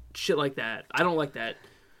 Yeah. Shit like that. I don't like that.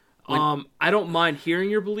 I don't mind hearing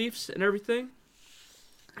your beliefs and everything.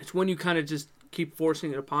 It's when you kind of just keep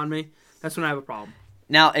forcing it upon me. That's when I have a problem.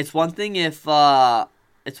 Now, it's one thing if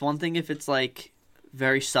it's like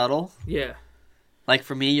very subtle. Yeah. Like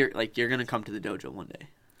for me, you're gonna come to the dojo one day.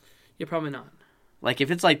 Yeah, probably not. Like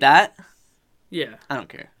if it's like that, yeah, I don't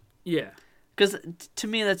care. Yeah. Because to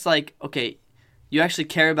me, that's like, okay, you actually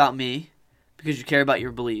care about me because you care about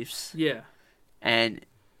your beliefs. Yeah. And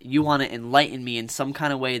you want to enlighten me in some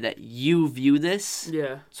kind of way that you view this.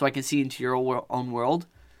 Yeah. So I can see into your own world.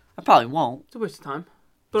 I probably won't. It's a waste of time.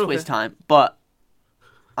 It's a waste of time. But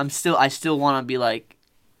I still want to be like,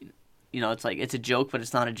 it's like, it's a joke, but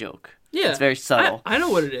it's not a joke. Yeah. It's very subtle. I know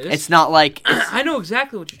what it is. It's not like... I know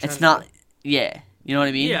exactly what you're trying to do. It's not... Yeah. You know what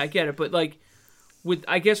I mean? Yeah, I get it. But like,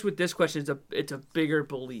 I guess with this question, it's a bigger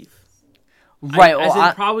belief.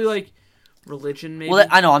 Right. Probably like religion, maybe. Well,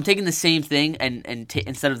 I know. I'm taking the same thing and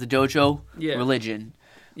instead of the dojo, religion.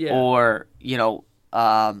 Yeah. Or, let's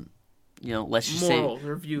just morals say...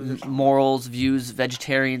 or views. Morals, views,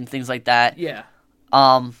 vegetarian, things like that. Yeah.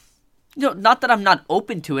 Not that I'm not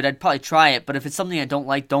open to it. I'd probably try it. But if it's something I don't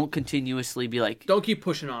like, don't continuously be like... Don't keep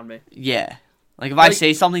pushing on me. Yeah. Like, if I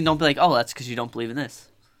say something, don't be like, oh, that's because you don't believe in this.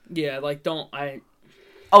 Yeah, like,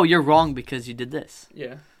 Oh, you're wrong because you did this.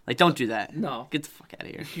 Yeah. Like, don't do that. No. Get the fuck out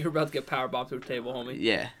of here. You're about to get powerbombed through a table, homie.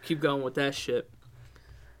 Yeah. Keep going with that shit.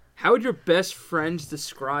 How would your best friends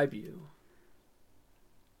describe you?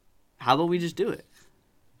 How about we just do it?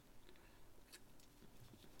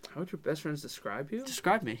 How would your best friends describe you?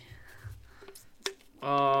 Describe me.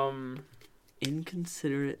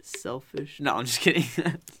 Inconsiderate, selfish. No, I'm just kidding.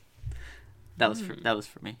 That was for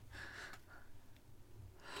me.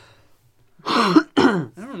 I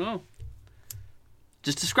don't know.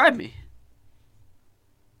 Just describe me.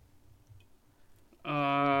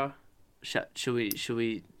 Should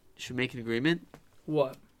we make an agreement?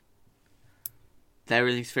 What? That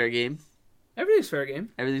everything's fair game? Everything's fair game.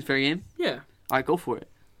 Everything's fair game? Yeah. Alright, go for it.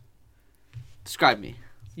 Describe me.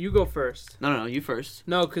 You go first. No, you first.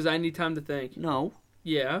 No, because I need time to think. No.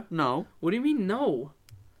 Yeah. No. What do you mean, no?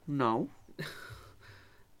 No.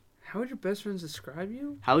 How would your best friends describe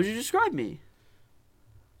you? How would you describe me?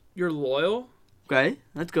 You're loyal. Okay,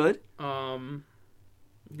 that's good.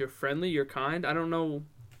 You're friendly. You're kind. I don't know.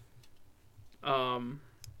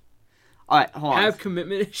 Alright, hold on. Have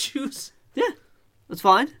commitment issues. Yeah, that's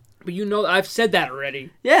fine. But I've said that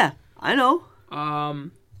already. Yeah, I know.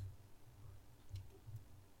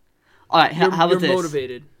 Alright, how about this? You're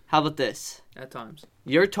motivated. How about this? At times.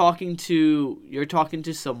 You're talking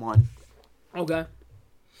to someone. Okay.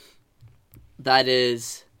 That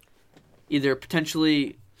is either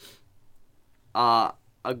potentially a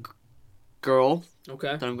girl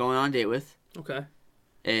that I'm going on a date with. Okay.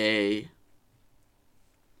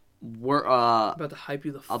 We're about to hype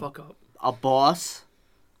you the fuck up. A boss,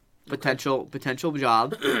 potential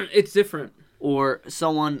job. It's different. Or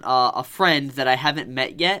someone, a friend that I haven't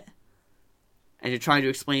met yet, and you're trying to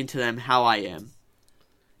explain to them how I am.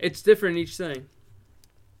 It's different each thing.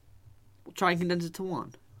 We'll try and condense it to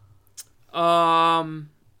one. 'Cause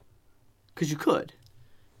you could.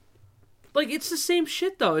 Like, it's the same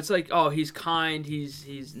shit, though. It's like, oh, he's kind,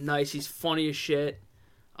 he's nice, he's funny as shit.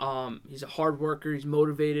 He's a hard worker, he's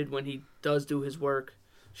motivated when he does do his work.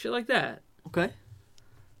 Shit like that. Okay.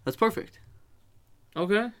 That's perfect.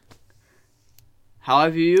 Okay. How I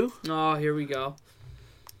view you? Oh, here we go.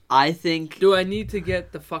 I think... Do I need to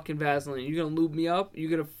get the fucking Vaseline? You gonna lube me up? You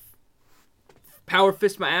gonna power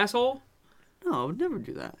fist my asshole? No, I would never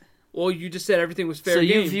do that. Well, you just said everything was fair game.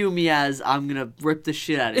 game. So you view me as I'm going to rip the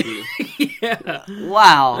shit out of you. Yeah.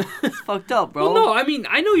 Wow. It's fucked up, bro. Well, no, I mean,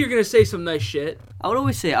 I know you're going to say some nice shit. I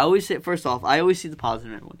always say, first off, I always see the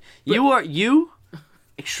positive in everyone. You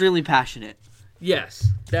extremely passionate. Yes,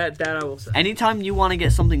 that I will say. Anytime you want to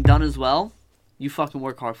get something done as well, you fucking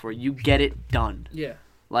work hard for it. You get it done. Yeah.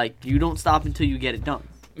 Like, you don't stop until you get it done.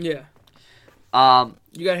 Yeah.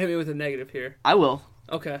 You got to hit me with a negative here. I will.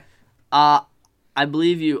 Okay. I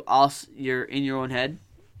believe you. You're in your own head.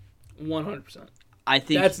 100%. I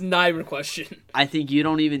think that's not even a question. I think you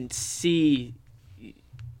don't even see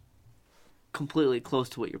completely close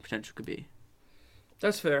to what your potential could be.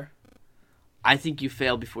 That's fair. I think you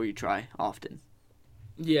fail before you try often.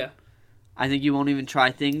 Yeah. I think you won't even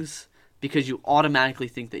try things because you automatically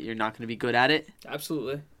think that you're not going to be good at it.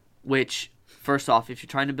 Absolutely. Which, first off, if you're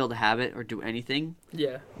trying to build a habit or do anything,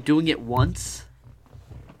 Yeah. doing it once,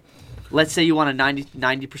 let's say you want a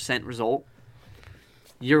 90% result,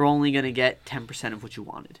 you're only going to get 10% of what you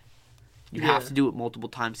wanted. You have to do it multiple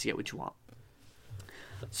times to get what you want.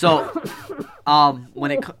 So,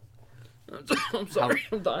 when it... I'm sorry,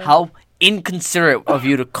 I'm dying. How inconsiderate of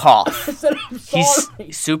you to cough. I said I'm sorry.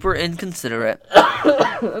 He's super inconsiderate.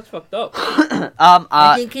 That's fucked up.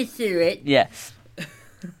 Inconsiderate. Yeah.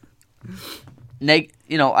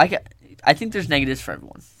 I think there's negatives for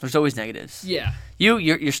everyone. There's always negatives. Yeah.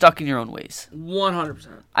 You're stuck in your own ways. 100%.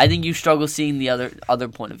 I think you struggle seeing the other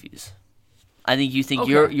point of views. I think you think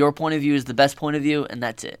Okay. your point of view is the best point of view, and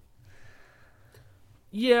that's it.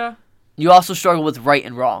 Yeah. You also struggle with right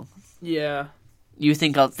and wrong. Yeah. You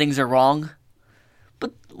think things are wrong,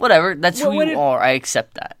 but whatever. That's who you are. I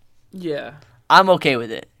accept that. Yeah. I'm okay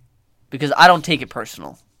with it because I don't take it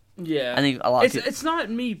personal. Yeah. I think a lot of people... It's not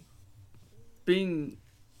me being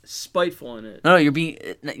spiteful in it. No, you're being...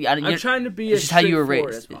 I'm trying to be it's as just how you were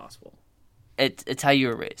straightforward raised. as possible. It's how you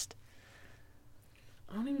were raised.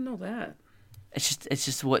 I don't even know that. It's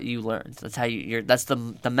just what you learned. That's how that's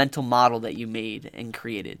the mental model that you made and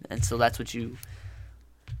created, and so that's what you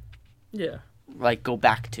Yeah. like go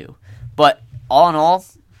back to. But all in all,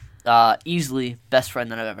 easily best friend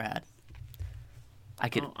that I've ever had. I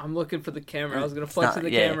could. Oh, I'm looking for the camera. I was gonna flex to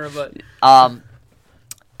the camera, but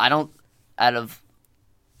I don't. Out of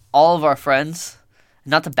all of our friends,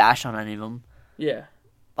 not to bash on any of them. Yeah.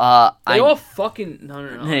 They all fucking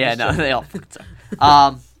no. Yeah, no, they all fucking suck.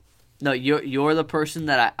 No, you're the person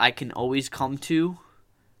that I can always come to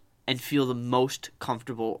and feel the most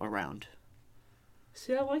comfortable around.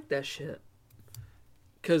 See, I like that shit.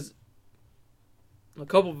 Because a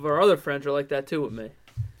couple of our other friends are like that too with me.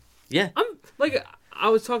 Yeah. I'm like, I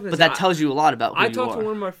was talking to... But that tells you a lot about who you are. I talked to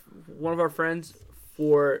one of our friends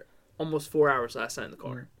for almost 4 hours last night in the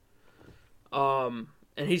car.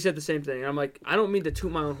 And he said the same thing. And I'm like, I don't mean to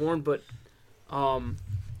toot my own horn, but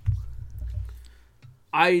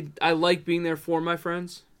I like being there for my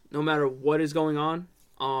friends, no matter what is going on.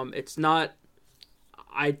 It's not...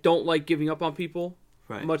 I don't like giving up on people.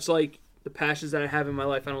 Right. Much like the passions that I have in my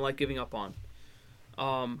life, I don't like giving up on.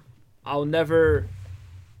 I'll never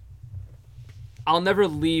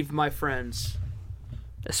leave my friends,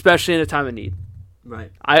 especially in a time of need.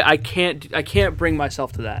 Right. I can't bring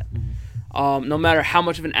myself to that. Mm-hmm. No matter how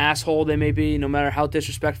much of an asshole they may be, no matter how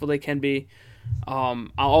disrespectful they can be, I'll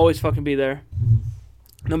always fucking be there,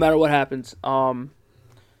 no matter what happens. I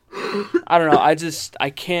don't know. I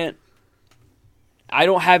can't. I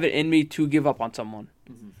don't have it in me to give up on someone.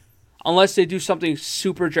 Mm-hmm. Unless they do something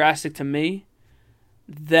super drastic to me,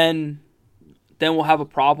 then we'll have a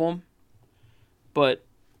problem. But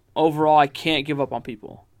overall, I can't give up on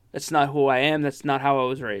people. That's not who I am. That's not how I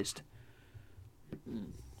was raised.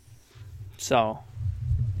 So.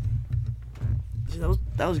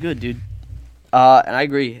 That was good, dude. And I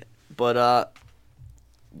agree. But,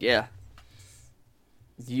 yeah.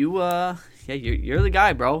 You're the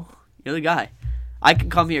guy, bro. You're the guy. I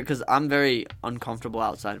can come here because I'm very uncomfortable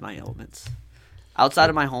outside of my elements.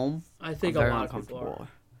 Outside of my home, I think I'm a very lot of people uncomfortable. are.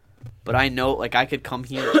 But I know, like, I could come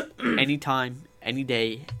here anytime, any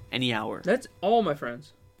day, any hour. That's all my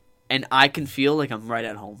friends. And I can feel like I'm right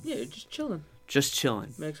at home. Yeah, you're just chilling. Just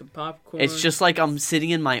chilling. Make some popcorn. It's just like I'm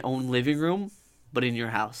sitting in my own living room, but in your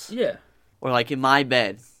house. Yeah. Or like in my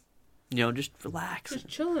bed. You know, just relax. Just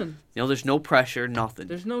chilling. You know, there's no pressure, nothing.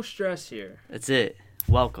 There's no stress here. That's it.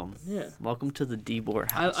 Welcome. Yeah. Welcome to the DeBoer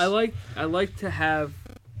house. I like to have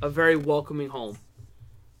a very welcoming home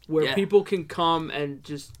where people can come and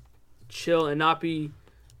just chill and not be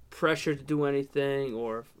pressured to do anything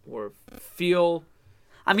or feel.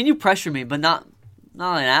 I mean, you pressure me, but not an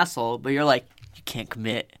asshole. But you're like, you can't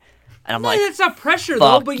commit, and I'm like, it's not pressure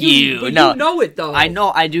though. But you know it though.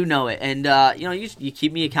 I do know it, and you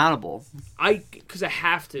keep me accountable. Because I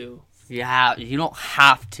have to. Yeah, you don't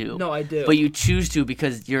have to. No, I do. But you choose to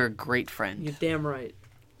because you're a great friend. You're damn right.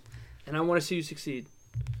 And I want to see you succeed.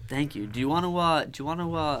 Thank you. Do you want to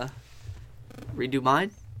redo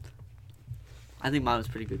mine? I think mine was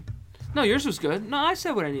pretty good. No, yours was good. No, I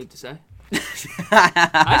said what I needed to say.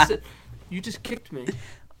 I said you just kicked me.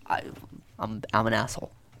 I'm an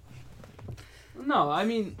asshole. No, I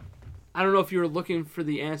mean, I don't know if you were looking for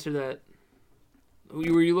the answer that.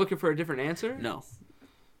 Were you looking for a different answer? No.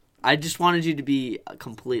 I just wanted you to be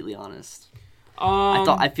completely honest.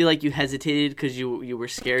 I feel like you hesitated because you were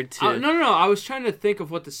scared to. No. I was trying to think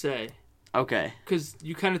of what to say. Okay. Because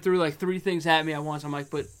you kind of threw like 3 things at me at once. I'm like,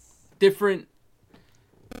 but different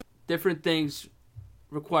things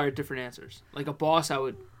require different answers. Like a boss, I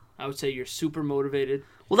would say you're super motivated.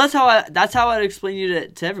 Well, that's how I'd explain you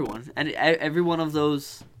to everyone and every one of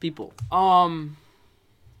those people. I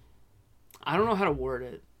don't know how to word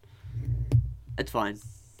it. It's fine.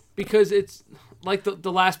 Because it's like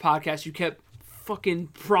the last podcast, you kept fucking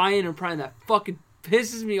prying. That fucking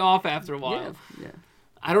pisses me off after a while. Yeah.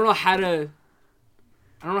 I don't know how to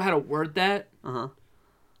word that. Uh-huh.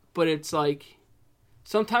 But it's like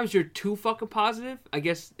sometimes you're too fucking positive. I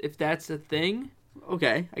guess if that's a thing.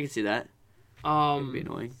 Okay, I can see that. It can be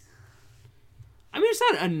annoying. I mean, it's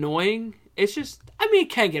not annoying. It's just, I mean,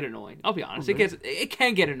 it can get annoying. I'll be honest. Okay. It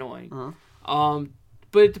can get annoying. Uh-huh.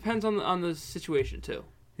 But it depends on the situation too.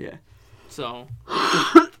 Yeah. So,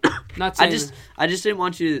 not saying. I just didn't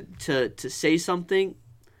want you to say something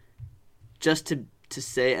just to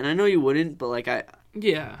say, and I know you wouldn't, but I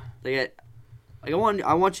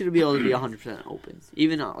want you to be able to be 100% open,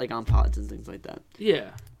 even like on pods and things like that.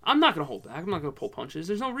 Yeah. I'm not going to hold back. I'm not going to pull punches.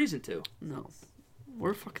 There's no reason to. No.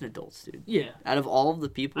 We're fucking adults, dude. Yeah. Out of all of the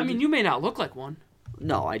people... I mean, you may not look like one.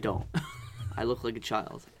 No, I don't. I look like a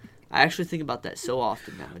child. I actually think about that so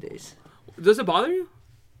often nowadays. Does it bother you?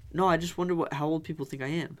 No, I just wonder how old people think I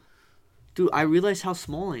am. Dude, I realize how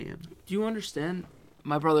small I am. Do you understand?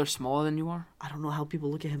 My brother's smaller than you are. I don't know how people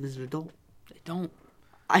look at him as an adult. They don't.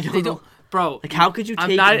 I don't know. Bro. Like, how could you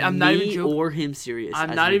take me or him serious I'm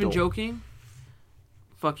as not an even adult? joking.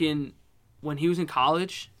 Fucking, when he was in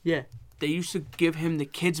college, yeah, they used to give him the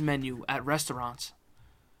kids menu at restaurants.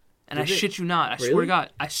 And Did I shit you not. Really?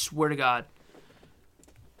 I swear to God.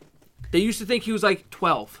 They used to think he was like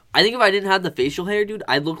 12. I think if I didn't have the facial hair, dude,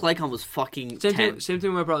 I'd look like I was fucking 10. Same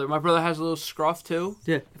thing with my brother. My brother has a little scruff too.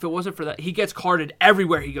 Yeah. If it wasn't for that, he gets carded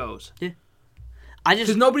everywhere he goes. Yeah.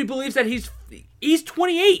 Because nobody believes that he's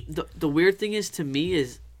 28. The weird thing is to me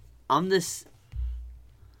is I'm an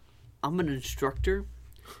instructor.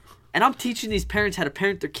 And I'm teaching these parents how to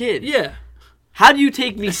parent their kid. Yeah. How do you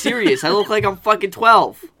take me serious? I look like I'm fucking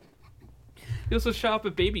 12. You also shop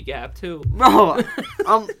at Baby Gap, too. Bro,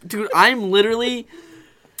 dude, I'm literally...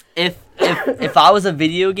 If I was a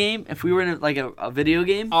video game, if we were in a video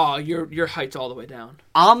game... Oh, your height's all the way down.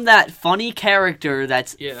 I'm that funny character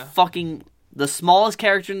that's fucking the smallest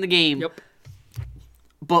character in the game. Yep.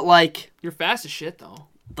 But, You're fast as shit, though.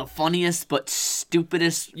 The funniest but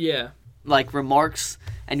stupidest... Yeah. Remarks,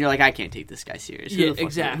 and you're like, I can't take this guy serious.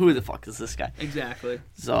 Exactly. Who the fuck is this guy? Exactly.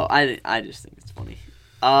 So I just think it's funny.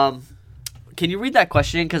 Can you read that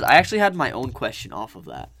question? Because I actually had my own question off of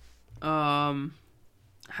that. How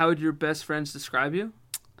would your best friends describe you?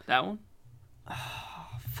 That one?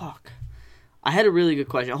 Fuck. I had a really good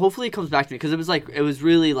question. Hopefully it comes back to me because it was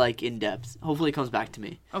really in depth. Hopefully it comes back to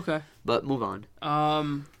me. Okay. But move on.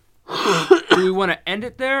 Do we want to end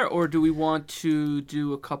it there, or do we want to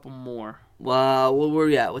do a couple more? Well, where are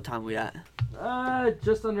we at? What time are we at?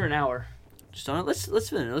 Just under an hour. Just on it. Let's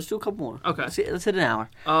finish. Let's do a couple more. Okay. Let's hit an hour.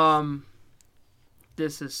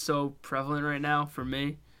 This is so prevalent right now for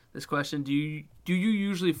me. This question: Do you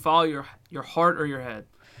usually follow your heart or your head?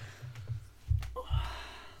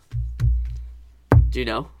 Do you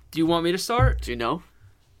know? Do you want me to start? Do you know?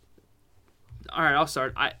 All right, I'll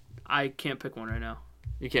start. I can't pick one right now.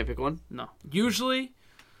 You can't pick one? No. Usually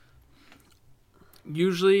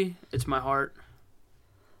it's my heart.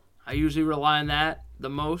 I usually rely on that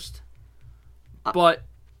the most. But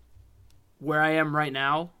where I am right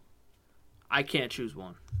now, I can't choose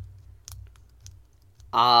one.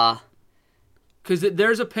 Because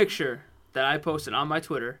there's a picture that I posted on my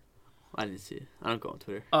Twitter. I didn't see it. I don't go on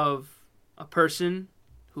Twitter. Of a person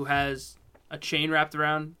who has a chain wrapped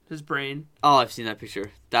around his brain. Oh, I've seen that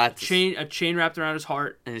picture. That's a chain wrapped around his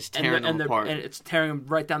heart, and it's tearing him apart. And it's tearing him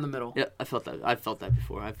right down the middle. Yeah, I felt that. I've felt that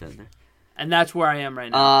before. I've been there. And that's where I am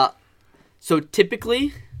right now. So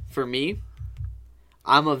typically for me,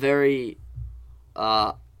 I'm a very.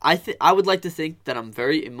 I would like to think that I'm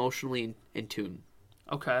very emotionally in tune.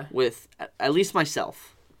 Okay. With at least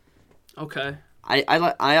myself. Okay.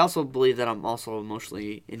 I also believe that I'm also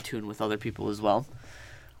emotionally in tune with other people as well.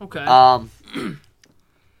 Okay.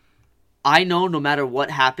 I know no matter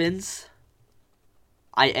what happens,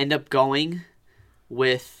 I end up going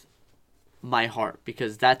with my heart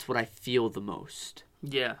because that's what I feel the most.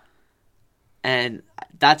 Yeah. And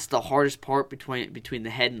that's the hardest part between the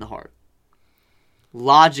head and the heart.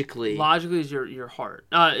 Logically is your heart.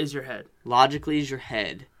 Is your head. Logically is your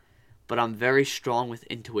head, but I'm very strong with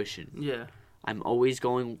intuition. Yeah. I'm always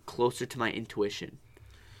going closer to my intuition.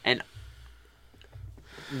 And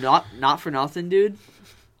not for nothing, dude.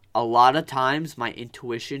 A lot of times my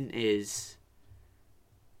intuition is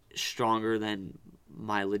stronger than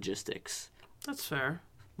my logistics. That's fair.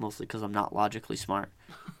 Mostly because I'm not logically smart.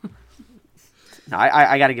 No,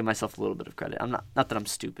 I got to give myself a little bit of credit. I'm not that I'm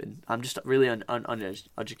stupid. I'm just really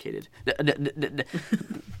uneducated.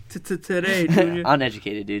 Today, Junior.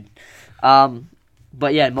 Uneducated, dude.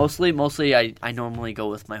 But yeah, mostly I normally go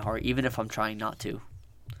with my heart, even if I'm trying not to.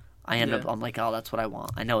 I end up, I'm like, oh, that's what I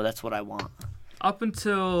want. I know that's what I want. Up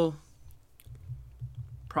until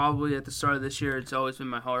probably at the start of this year, it's always been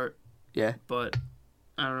my heart. Yeah. But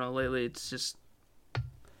I don't know, lately it's just,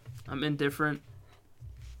 I'm indifferent,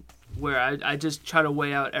 where I just try to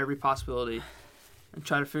weigh out every possibility and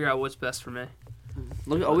try to figure out what's best for me.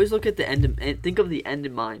 Always look at the end, think of the end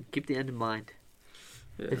in mind. Keep the end in mind.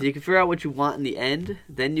 Yeah. If you can figure out what you want in the end,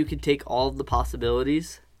 then you can take all of the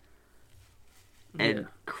possibilities and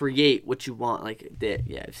create what you want. Like,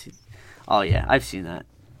 I've seen. Oh yeah, I've seen that.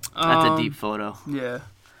 That's a deep photo. Yeah.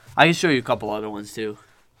 I can show you a couple other ones too,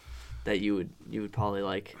 that you would probably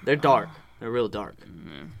like. They're dark. They're real dark.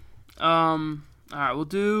 All right, we'll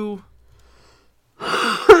do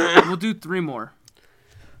 3 more.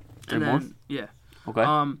 Three more? Yeah.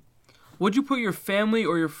 Okay. Would you put your family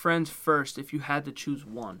or your friends first if you had to choose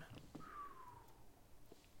one?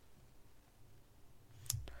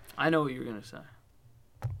 I know what you're gonna say.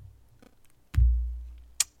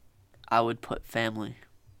 I would put family.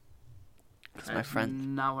 Because my friends.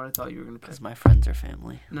 Not what I thought you were gonna pick. Because my friends are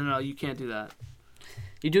family. No, you can't do that.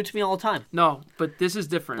 You do it to me all the time. No, but this is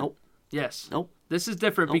different. Nope. Yes. Nope. This is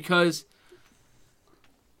different Nope. because.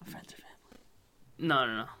 My friends are family.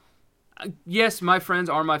 No. Yes, my friends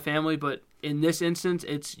are my family, but in this instance,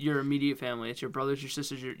 it's your immediate family. It's your brothers, your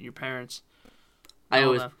sisters, your parents. I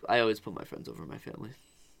always put my friends over my family.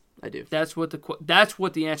 I do. That's what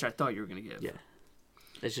the answer I thought you were gonna give. Yeah.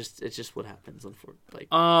 It's just what happens.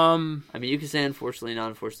 I mean, you can say unfortunately, not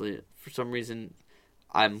unfortunately. For some reason,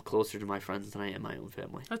 I'm closer to my friends than I am my own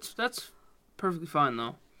family. That's perfectly fine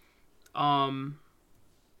though.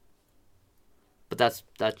 But that's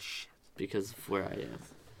because of where I am.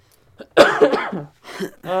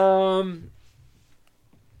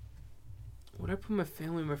 Would I put my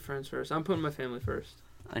family and my friends first? I'm putting my family first.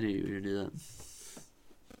 I knew you were gonna do that.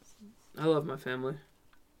 I love my family.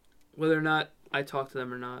 Whether or not I talk to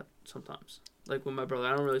them or not, sometimes. Like with my brother,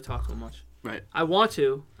 I don't really talk to him much. Right. I want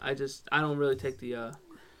to. I don't really take the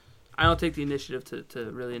initiative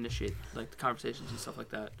to really initiate like the conversations and stuff like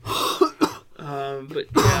that. But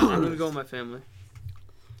yeah, I'm gonna go with my family.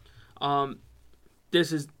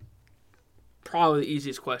 This is probably the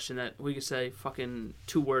easiest question that we could say fucking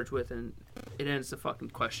 2 words with, and it ends the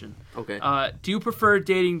fucking question. Okay. Do you prefer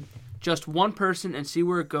dating just one person and see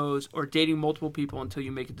where it goes, or dating multiple people until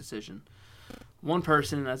you make a decision? One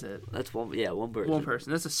person, and that's it. That's one. Yeah, one person. One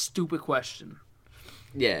person. That's a stupid question.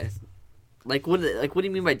 Yeah. What do you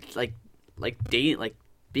mean by dating? Like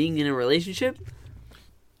being in a relationship?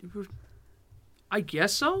 I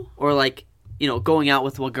guess so. Or going out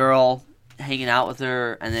with a girl, hanging out with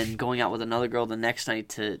her, and then going out with another girl the next night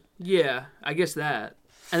to. Yeah, I guess that,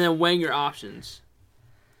 and then weighing your options.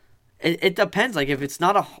 It depends. If it's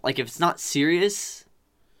not serious.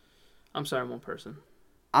 I'm sorry, I'm one person.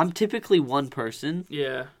 I'm typically one person.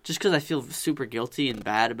 Yeah. Just because I feel super guilty and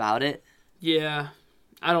bad about it. Yeah.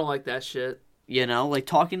 I don't like that shit.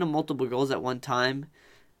 Talking to multiple girls at one time,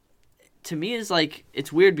 to me is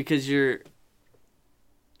it's weird because you're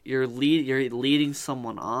leading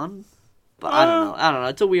someone on, but I don't know.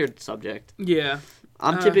 It's a weird subject. Yeah.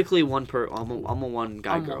 I'm typically one I'm a one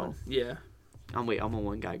guy girl. Yeah. I'm a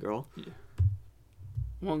one guy girl. Yeah.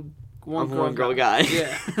 One girl guy.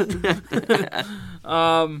 Yeah.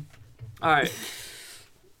 All right.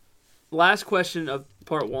 Last question of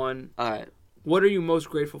part 1. All right. What are you most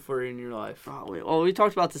grateful for in your life? Well, we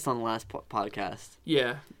talked about this on the last podcast.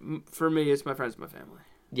 Yeah. For me, it's my friends and my family.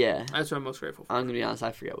 Yeah. That's what I'm most grateful for. I'm going to be honest,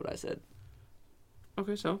 I forget what I said.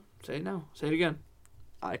 Okay, so say it now. Say it again.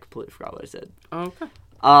 I completely forgot what I said. Oh, okay.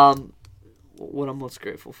 What I'm most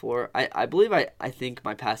grateful for, I believe I think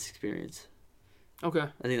my past experience. Okay.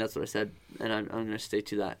 I think that's what I said, and I'm going to stay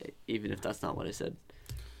to that, even if that's not what I said.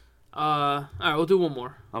 All right, we'll do one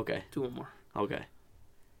more. Okay. Do one more. Okay.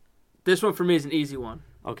 This one for me is an easy one.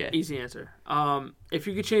 Okay. Easy answer. If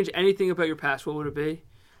you could change anything about your past, what would it be?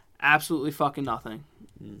 Absolutely fucking nothing.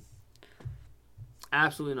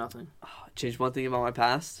 Absolutely nothing. Change one thing about my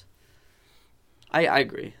past? I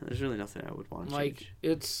agree. There's really nothing I would want to change.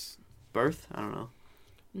 It's... Birth? I don't know.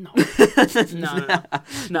 No.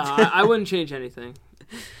 No, I wouldn't change anything.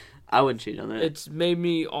 I wouldn't cheat on that. It's made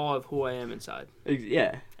me all of who I am inside.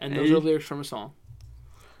 Yeah. And those are lyrics from a song.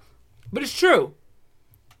 But it's true.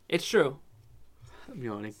 It's true. I'm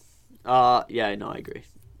yawning. Yeah, I know, I agree.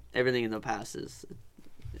 Everything in the past is...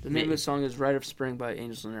 The name of the song is Rite of Spring by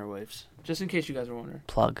Angels and Airwaves. Just in case you guys are wondering.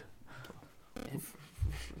 Plug.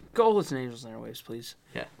 Go listen to Angels and Airwaves, please.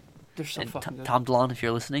 Yeah. They're so fucking good. Tom DeLonge, if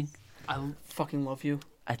you're listening. I fucking love you.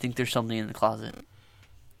 I think there's something in the closet.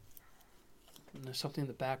 And there's something in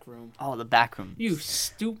the back room. Oh, the back room. You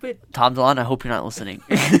stupid. Tom DeLonge, I hope you're not listening.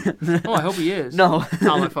 Oh, I hope he is. No.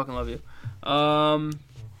 Tom, I fucking love you. All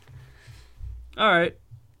right.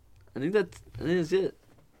 I think that's it.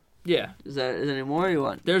 Yeah. Is there any more you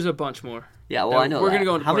want? There's a bunch more. Yeah, well, I know we're that. Gonna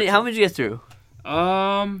go into how many did you get through?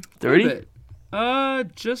 30?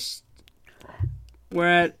 Just we're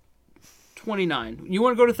at 29. You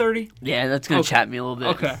want to go to 30? Yeah, that's gonna chat me a little bit.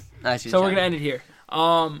 Okay. So we're gonna end it here.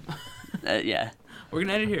 Yeah. We're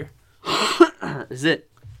gonna end it here. This is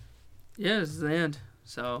it. Yeah, this is the end.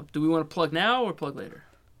 So, do we want to plug now or plug later?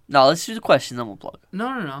 No, let's do the question, then we'll plug.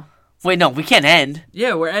 No. Wait, no, we can't end.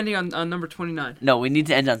 Yeah, we're ending on number 29. No, we need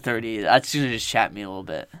to end on 30. That's gonna just chat me a little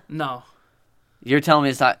bit. No. You're telling me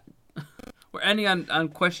it's not... We're ending on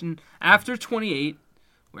question... After 28,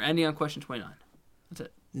 we're ending on question 29. That's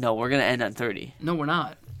it. No, we're gonna end on 30. No, we're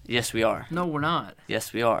not. Yes, we are. No, we're not.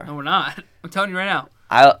 Yes, we are. No, we're not. I'm telling you right now.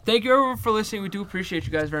 Thank you everyone for listening. We do appreciate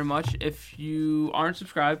you guys very much. If you aren't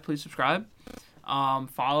subscribed, please subscribe.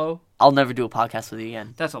 Follow. I'll never do a podcast with you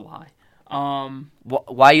again. That's a lie.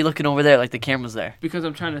 Why are you looking over there like the camera's there? Because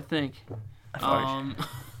I'm trying to think.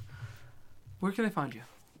 Where can they find you?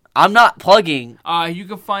 I'm not plugging. You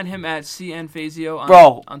can find him at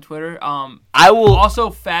CNFazio on Twitter. I will also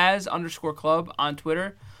Faz_club on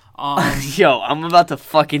Twitter. Yo, I'm about to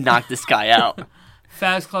fucking knock this guy out.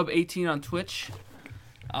 Faz Club 18 on Twitch.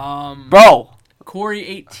 Bro, Corey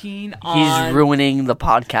 18 on... He's ruining the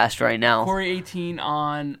podcast right now. Corey 18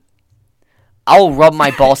 on... I'll rub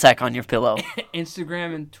my ballsack on your pillow.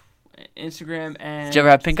 Instagram and... Did you ever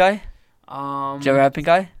have pink eye? Did you ever have pink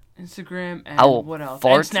eye? Instagram and I will what else?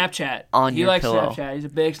 fart and Snapchat. on your pillow. He likes Snapchat. He's a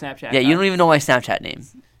big Snapchat guy. Yeah, you don't even know my Snapchat name.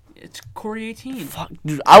 It's Corey 18. Fuck,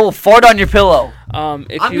 dude, I will fart on your pillow. I'm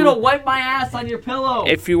gonna wipe my ass on your pillow.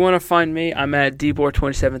 If you want to find me, I'm at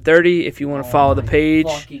dbor2730. If you want to follow the page,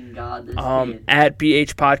 at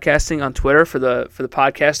BH Podcasting on Twitter for the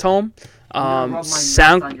podcast home.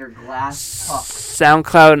 SoundCloud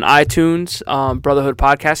and iTunes, Brotherhood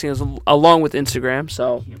Podcasting along with Instagram.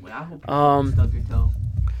 So,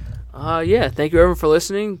 yeah, thank you everyone for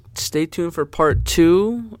listening. Stay tuned for part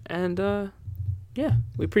 2, and yeah,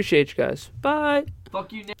 we appreciate you guys. Bye.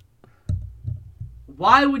 Fuck you.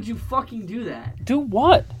 Why would you fucking do that? Do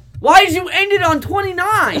what? Why did you end it on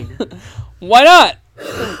 29? Why not?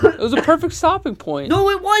 It was a perfect stopping point. No,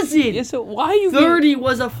 it wasn't. Yes, why are you 30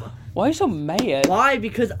 was a... Why are you so mad? Why?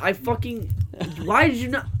 Because I fucking... Why did you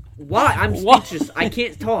not... Why? I'm speechless. I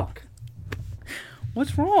can't talk.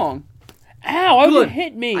 What's wrong? Ow, why would you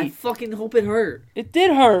hit me? I fucking hope it hurt. It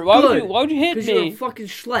did hurt. Why would you hit me? Because you're a fucking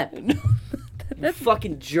schlep. That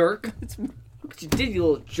fucking jerk. That's what you did, you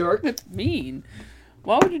little jerk. That's mean.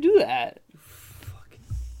 Why would you do that? You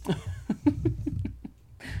fucking...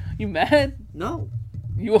 You mad? No.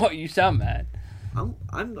 You sound mad.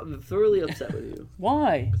 I'm thoroughly upset with you.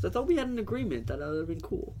 Why? Because I thought we had an agreement that would have been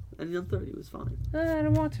cool. And on 30 was fine. I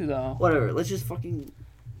don't want to, though. Whatever. Let's just fucking...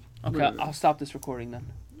 Okay, whatever. I'll stop this recording then.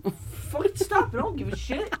 Fucking stop it. I don't give a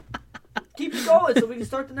shit. Keep it going so we can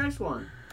start the next one.